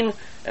scene,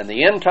 and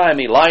the end-time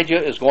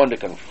Elijah is going to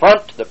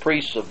confront the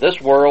priests of this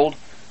world,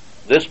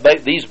 these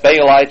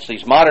Baalites,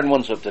 these modern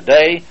ones of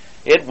today.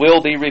 It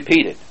will be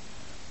repeated.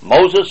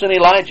 Moses and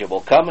Elijah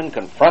will come and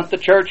confront the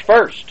church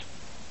first.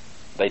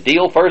 They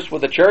deal first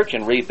with the church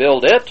and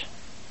rebuild it,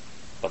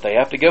 but they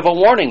have to give a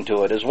warning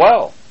to it as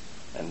well.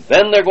 And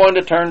then they're going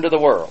to turn to the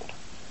world.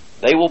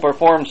 They will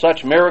perform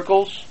such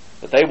miracles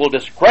that they will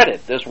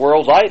discredit this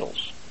world's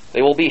idols.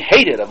 They will be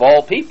hated of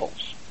all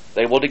peoples.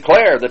 They will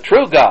declare the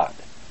true God.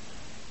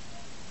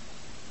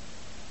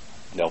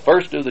 They'll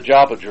first do the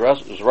job of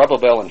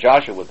Zerubbabel and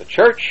Joshua with the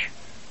church,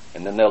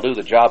 and then they'll do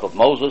the job of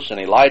Moses and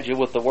Elijah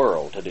with the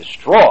world to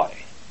destroy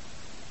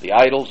the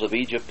idols of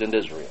Egypt and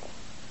Israel.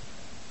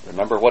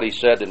 Remember what he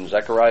said in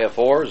Zechariah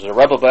 4,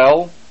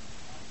 Zerubbabel,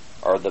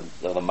 or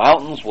the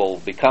mountains will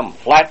become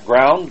flat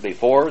ground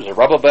before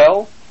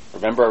Zerubbabel.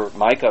 Remember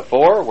Micah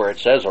 4, where it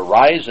says,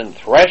 "Arise and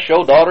thresh,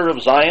 O daughter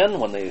of Zion,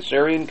 when the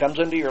Assyrian comes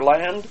into your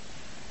land."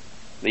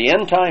 The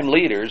end-time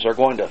leaders are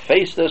going to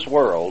face this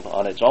world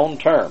on its own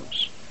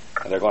terms,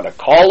 and they're going to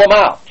call them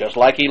out, just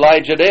like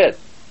Elijah did.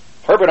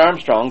 Herbert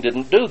Armstrong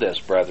didn't do this,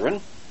 brethren.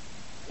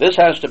 This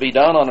has to be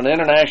done on an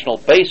international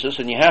basis,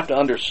 and you have to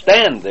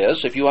understand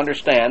this if you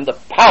understand the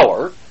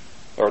power,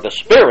 or the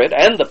spirit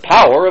and the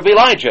power of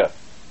Elijah.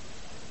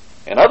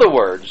 In other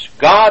words,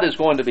 God is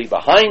going to be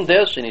behind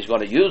this, and He's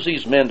going to use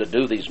these men to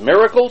do these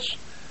miracles.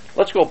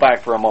 Let's go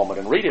back for a moment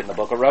and read it in the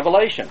book of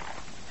Revelation.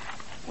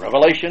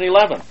 Revelation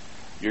 11.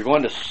 You're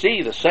going to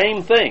see the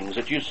same things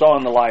that you saw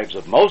in the lives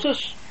of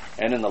Moses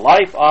and in the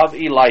life of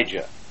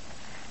Elijah.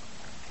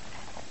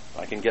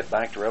 I can get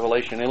back to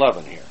Revelation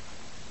 11 here.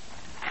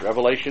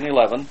 Revelation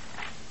 11.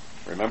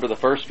 Remember, the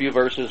first few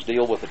verses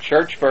deal with the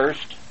church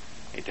first.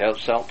 He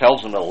tells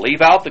them to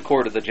leave out the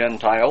court of the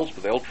Gentiles,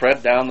 but they'll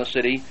tread down the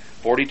city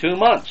 42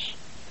 months.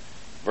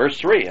 Verse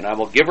 3, "And I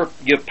will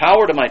give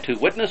power to my 2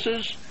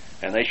 witnesses,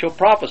 and they shall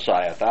prophesy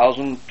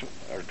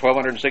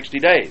 1,260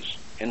 days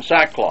in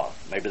sackcloth."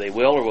 Maybe they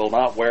will or will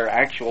not wear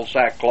actual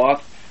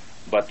sackcloth,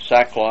 but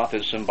sackcloth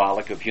is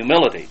symbolic of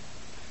humility.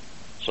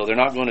 So they're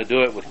not going to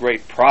do it with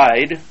great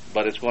pride,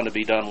 but it's going to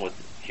be done with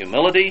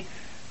humility,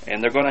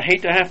 and they're going to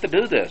hate to have to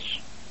do this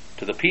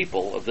to the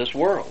people of this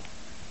world.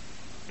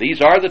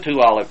 These are the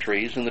 2 olive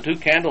trees and the 2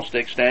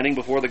 candlesticks standing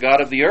before the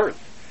God of the earth.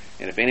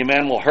 And if any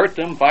man will hurt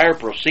them, fire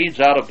proceeds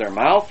out of their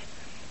mouth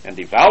and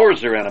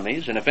devours their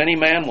enemies. And if any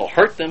man will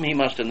hurt them, he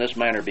must in this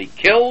manner be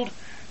killed.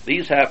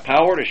 These have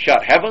power to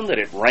shut heaven, that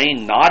it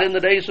rain not in the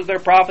days of their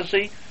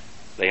prophecy.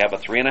 They have a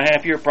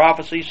 3.5-year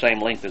prophecy, same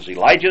length as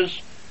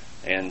Elijah's,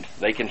 and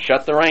they can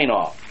shut the rain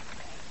off.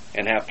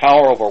 And have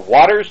power over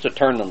waters to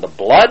turn them to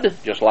blood,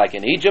 just like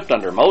in Egypt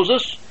under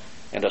Moses,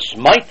 and to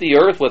smite the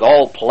earth with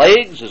all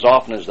plagues as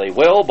often as they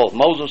will. Both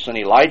Moses and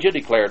Elijah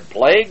declared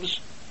plagues.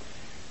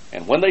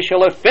 And when they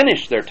shall have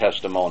finished their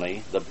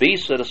testimony, the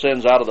beast that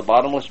ascends out of the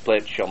bottomless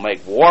pit shall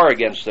make war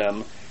against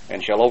them,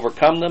 and shall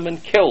overcome them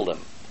and kill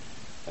them.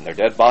 And their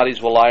dead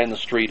bodies will lie in the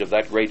street of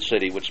that great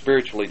city, which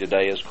spiritually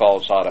today is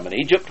called Sodom and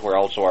Egypt, where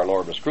also our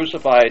Lord was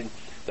crucified,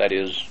 that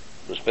is,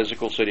 the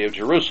physical city of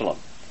Jerusalem.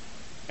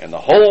 And the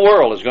whole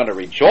world is going to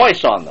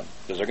rejoice on them,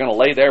 because they're going to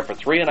lay there for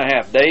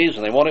 3.5 days,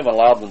 and they won't even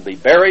allow them to be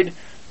buried.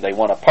 They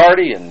want to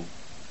party and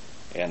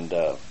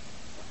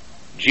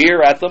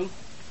jeer at them.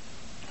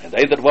 And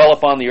they that dwell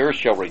upon the earth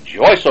shall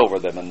rejoice over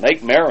them and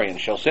make merry, and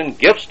shall send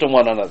gifts to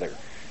one another,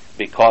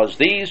 because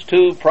these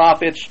two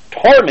prophets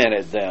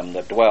tormented them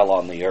that dwell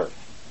on the earth.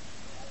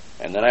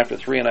 And then after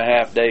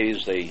 3.5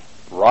 days they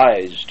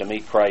rise to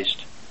meet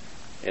Christ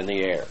in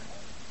the air.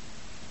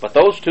 But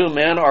those two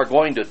men are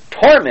going to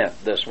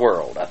torment this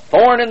world, a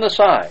thorn in the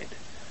side.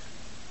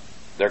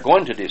 They're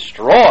going to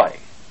destroy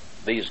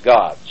these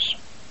gods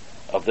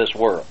of this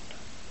world.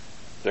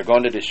 They're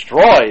going to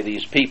destroy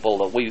these people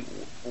that we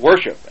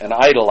worship and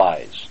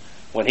idolize.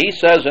 When he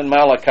says in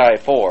Micah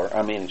 4,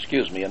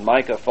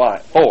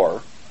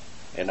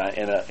 and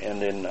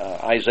in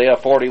Isaiah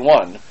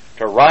 41,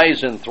 to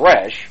rise and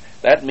thresh,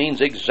 that means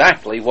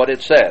exactly what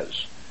it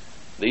says.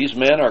 These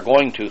men are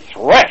going to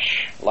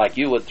thresh like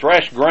you would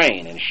thresh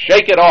grain and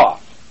shake it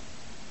off.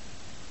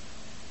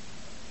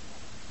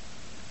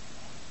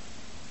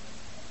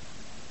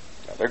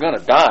 Now, they're going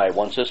to die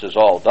once this is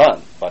all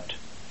done, but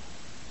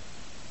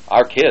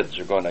our kids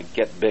are going to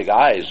get big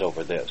eyes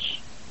over this,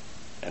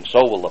 and so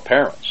will the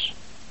parents,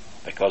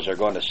 because they're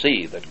going to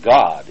see that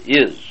God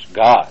is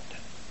God.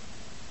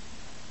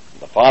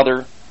 The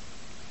Father,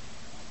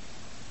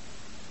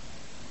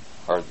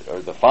 or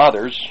the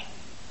fathers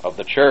of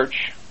the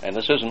church, and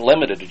this isn't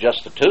limited to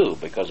just the two,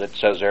 because it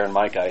says there in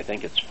Micah, I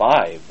think it's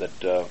 5,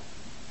 that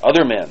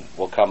other men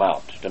will come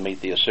out to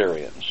meet the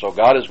Assyrians. So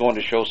God is going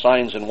to show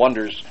signs and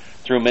wonders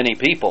through many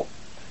people.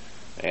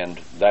 And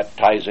that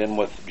ties in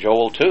with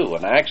Joel 2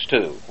 and Acts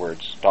 2, where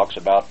it talks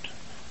about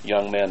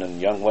young men and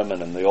young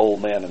women and the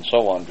old men and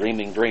so on,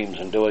 dreaming dreams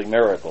and doing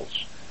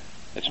miracles.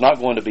 It's not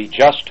going to be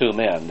just 2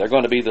 men. They're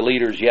going to be the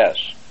leaders, yes.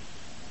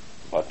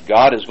 But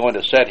God is going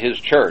to set His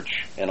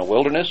church in a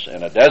wilderness,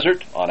 in a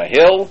desert, on a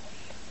hill,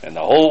 and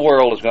the whole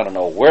world is going to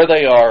know where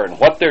they are and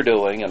what they're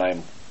doing. And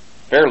I'm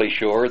fairly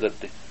sure that,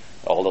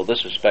 although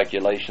this is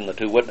speculation, the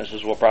 2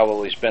 witnesses will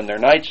probably spend their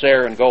nights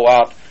there and go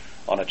out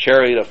on a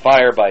chariot of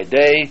fire by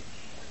day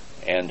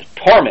and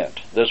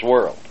torment this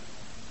world.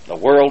 The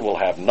world will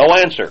have no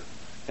answer.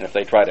 And if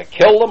they try to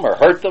kill them or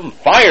hurt them,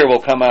 fire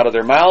will come out of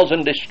their mouths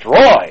and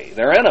destroy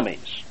their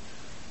enemies.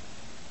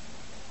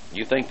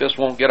 You think this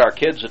won't get our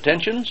kids'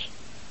 attentions?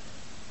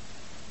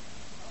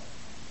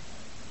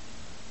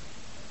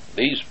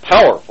 These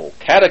powerful,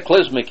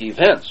 cataclysmic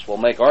events will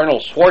make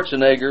Arnold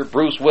Schwarzenegger,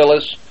 Bruce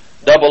Willis,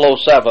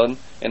 007,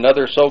 and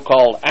other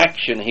so-called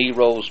action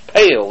heroes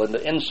pale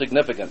into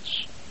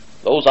insignificance.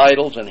 Those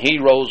idols and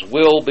heroes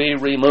will be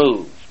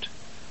removed.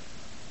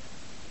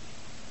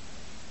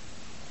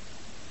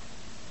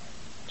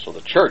 So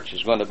the church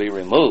is going to be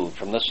removed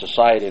from this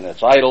society and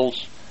its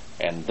idols,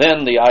 and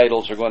then the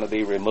idols are going to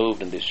be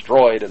removed and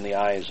destroyed in the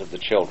eyes of the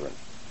children.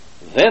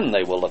 Then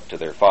they will look to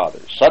their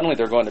fathers. Suddenly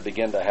they're going to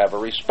begin to have a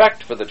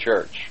respect for the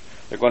church.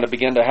 They're going to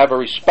begin to have a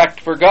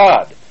respect for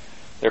God.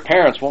 Their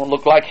parents won't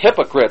look like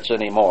hypocrites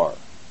anymore.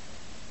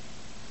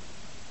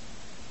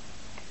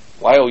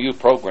 YOU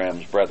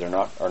programs, brethren,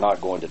 are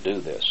not going to do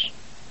this.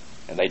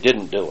 And they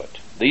didn't do it.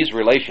 These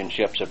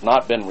relationships have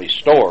not been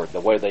restored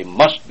the way they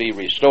must be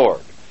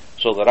restored,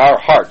 so that our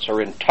hearts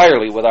are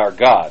entirely with our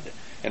God,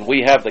 and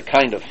we have the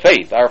kind of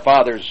faith our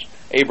fathers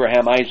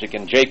Abraham, Isaac,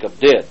 and Jacob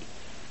did,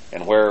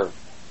 and where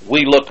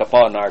we look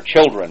upon our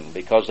children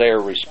because they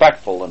are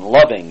respectful and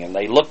loving, and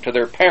they look to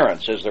their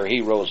parents as their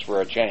heroes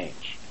for a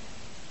change.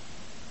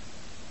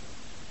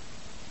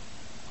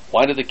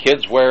 Why do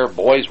the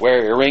boys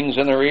wear earrings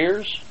in their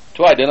ears?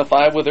 To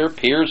identify with their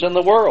peers in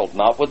the world,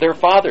 not with their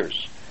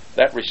fathers.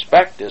 That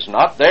respect is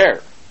not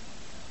there.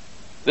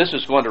 This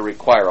is going to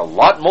require a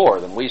lot more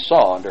than we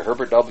saw under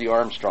Herbert W.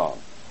 Armstrong.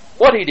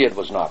 What he did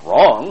was not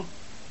wrong,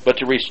 but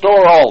to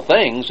restore all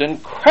things,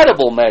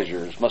 incredible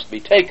measures must be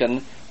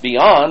taken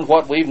beyond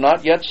what we've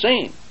not yet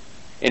seen.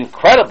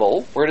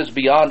 Incredible, for it is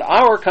beyond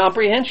our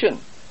comprehension.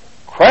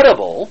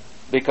 Credible,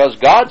 because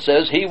God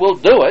says He will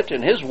do it,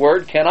 and His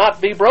word cannot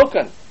be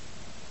broken.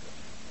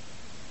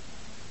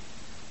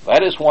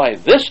 That is why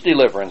this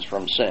deliverance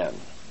from sin,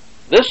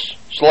 this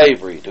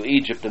slavery to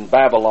Egypt and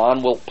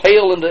Babylon, will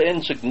pale into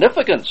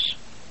insignificance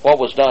what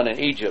was done in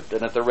Egypt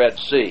and at the Red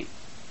Sea.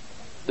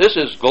 This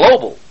is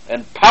global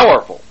and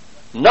powerful.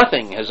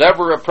 Nothing has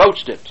ever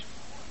approached it.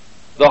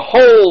 The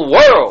whole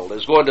world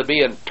is going to be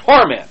in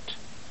torment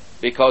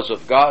because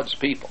of God's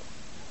people.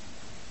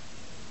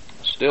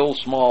 A still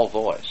small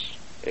voice.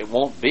 It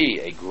won't be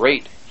a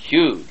great,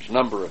 huge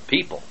number of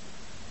people.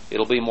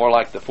 It'll be more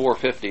like the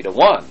 450 to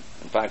 1.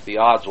 In fact, the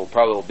odds will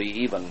probably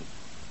be even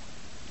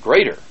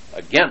greater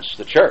against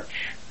the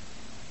church.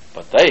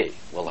 But they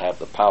will have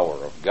the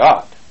power of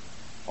God.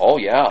 Oh,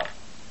 yeah.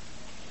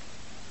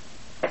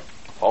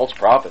 False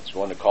prophets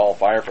going to call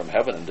fire from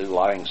heaven and do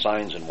lying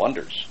signs and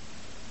wonders.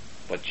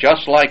 But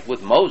just like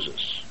with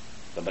Moses,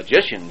 the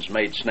magicians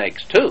made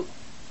snakes too.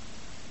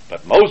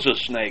 But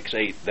Moses' snakes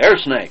ate their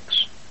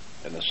snakes.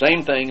 And the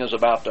same thing is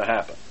about to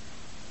happen.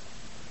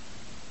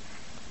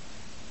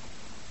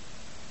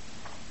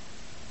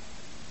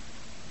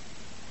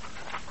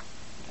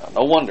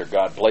 Now, no wonder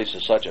God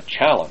places such a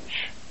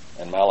challenge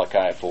in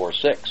Malachi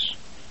 4:6.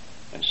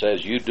 and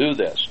says, you do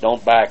this,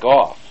 don't back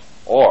off,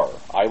 or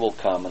I will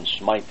come and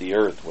smite the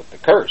earth with the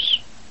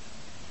curse.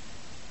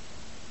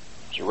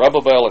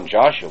 Zerubbabel and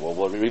Joshua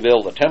will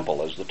rebuild the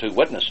temple as the two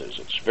witnesses.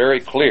 It's very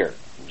clear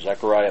in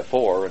Zechariah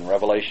 4 and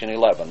Revelation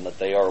 11 that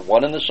they are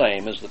one and the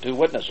same as the two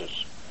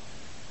witnesses.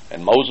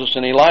 And Moses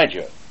and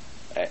Elijah,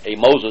 a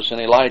Moses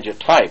and Elijah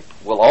type,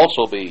 will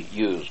also be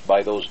used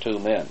by those two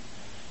men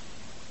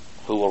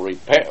who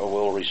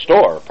will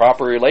restore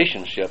proper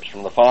relationships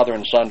from the father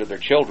and son to their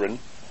children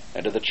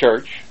and to the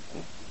church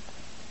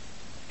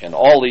in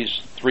all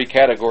these three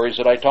categories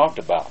that I talked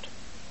about.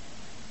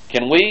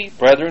 Can we,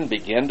 brethren,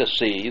 begin to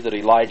see that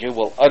Elijah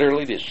will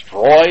utterly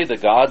destroy the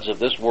gods of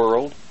this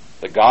world,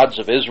 the gods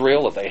of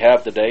Israel that they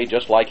have today,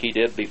 just like he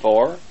did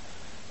before?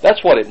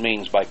 That's what it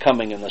means by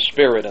coming in the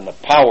spirit and the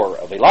power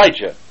of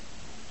Elijah.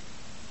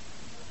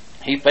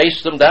 He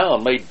faced them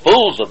down, made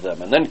fools of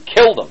them, and then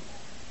killed them.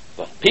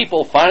 The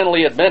people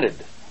finally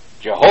admitted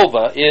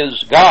Jehovah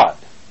is God.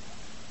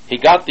 He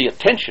got the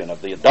attention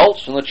of the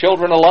adults and the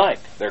children alike.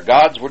 Their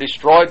gods were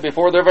destroyed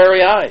before their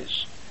very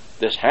eyes.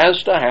 This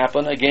has to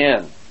happen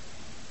again.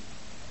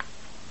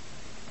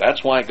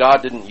 That's why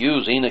God didn't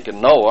use Enoch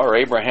and Noah or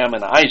Abraham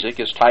and Isaac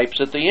as types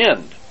at the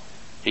end.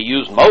 He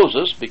used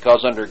Moses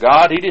because under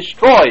God he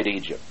destroyed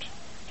Egypt.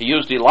 He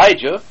used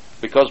Elijah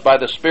because by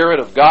the Spirit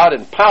of God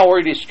and power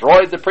he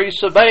destroyed the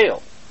priests of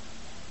Baal.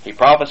 He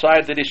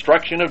prophesied the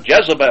destruction of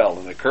Jezebel,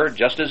 and it occurred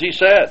just as he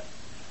said.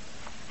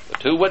 The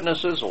two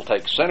witnesses will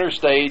take center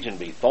stage and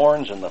be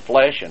thorns in the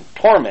flesh and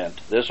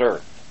torment this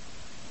earth.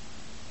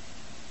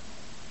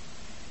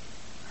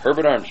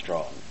 Herbert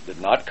Armstrong did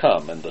not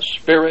come in the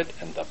spirit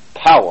and the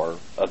power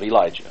of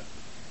Elijah.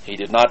 He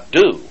did not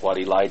do what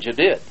Elijah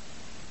did.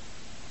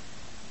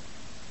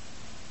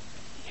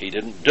 He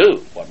didn't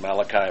do what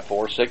Malachi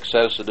 4:6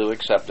 says to do,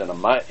 except in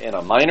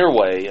a minor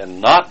way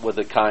and not with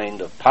the kind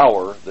of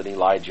power that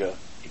Elijah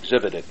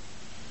exhibited.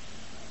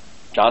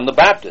 John the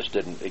Baptist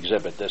didn't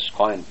exhibit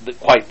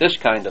quite this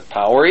kind of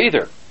power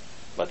either.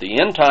 But the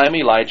end time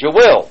Elijah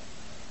will.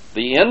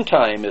 The end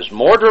time is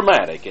more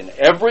dramatic in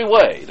every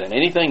way than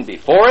anything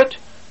before it,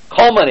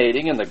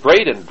 culminating in the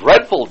great and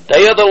dreadful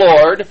day of the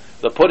Lord,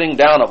 the putting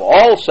down of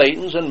all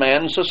Satan's and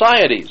man's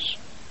societies.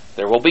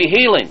 There will be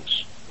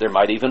healings. There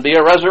might even be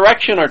a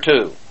resurrection or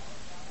two.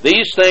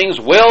 These things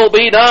will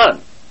be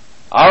done.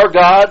 Our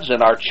gods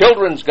and our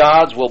children's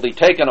gods will be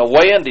taken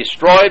away and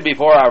destroyed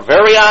before our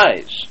very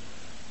eyes.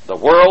 The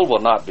world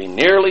will not be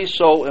nearly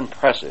so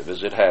impressive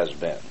as it has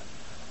been.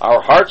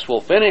 Our hearts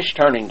will finish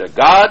turning to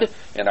God,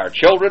 and our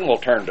children will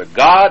turn to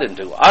God and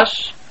to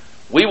us.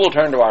 We will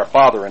turn to our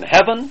Father in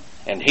heaven,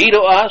 and He to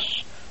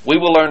us. We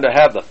will learn to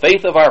have the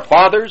faith of our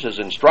fathers, as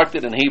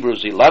instructed in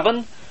Hebrews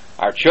 11.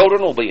 Our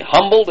children will be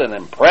humbled and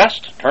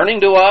impressed, turning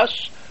to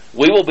us.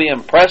 We will be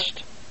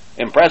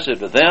impressive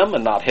to them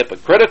and not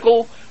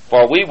hypocritical,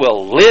 for we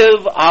will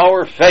live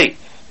our faith.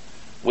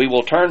 We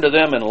will turn to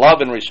them in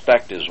love and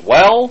respect as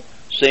well,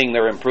 seeing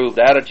their improved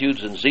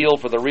attitudes and zeal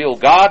for the real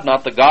God,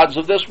 not the gods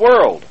of this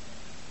world.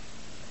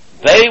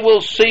 They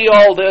will see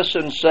all this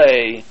and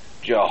say,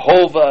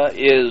 Jehovah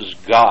is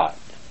God.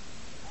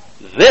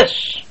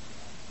 This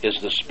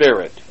is the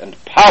spirit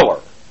and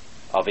power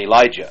of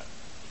Elijah.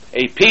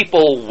 A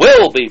people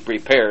will be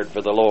prepared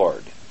for the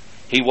Lord.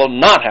 He will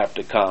not have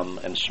to come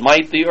and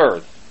smite the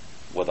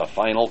earth with a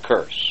final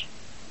curse.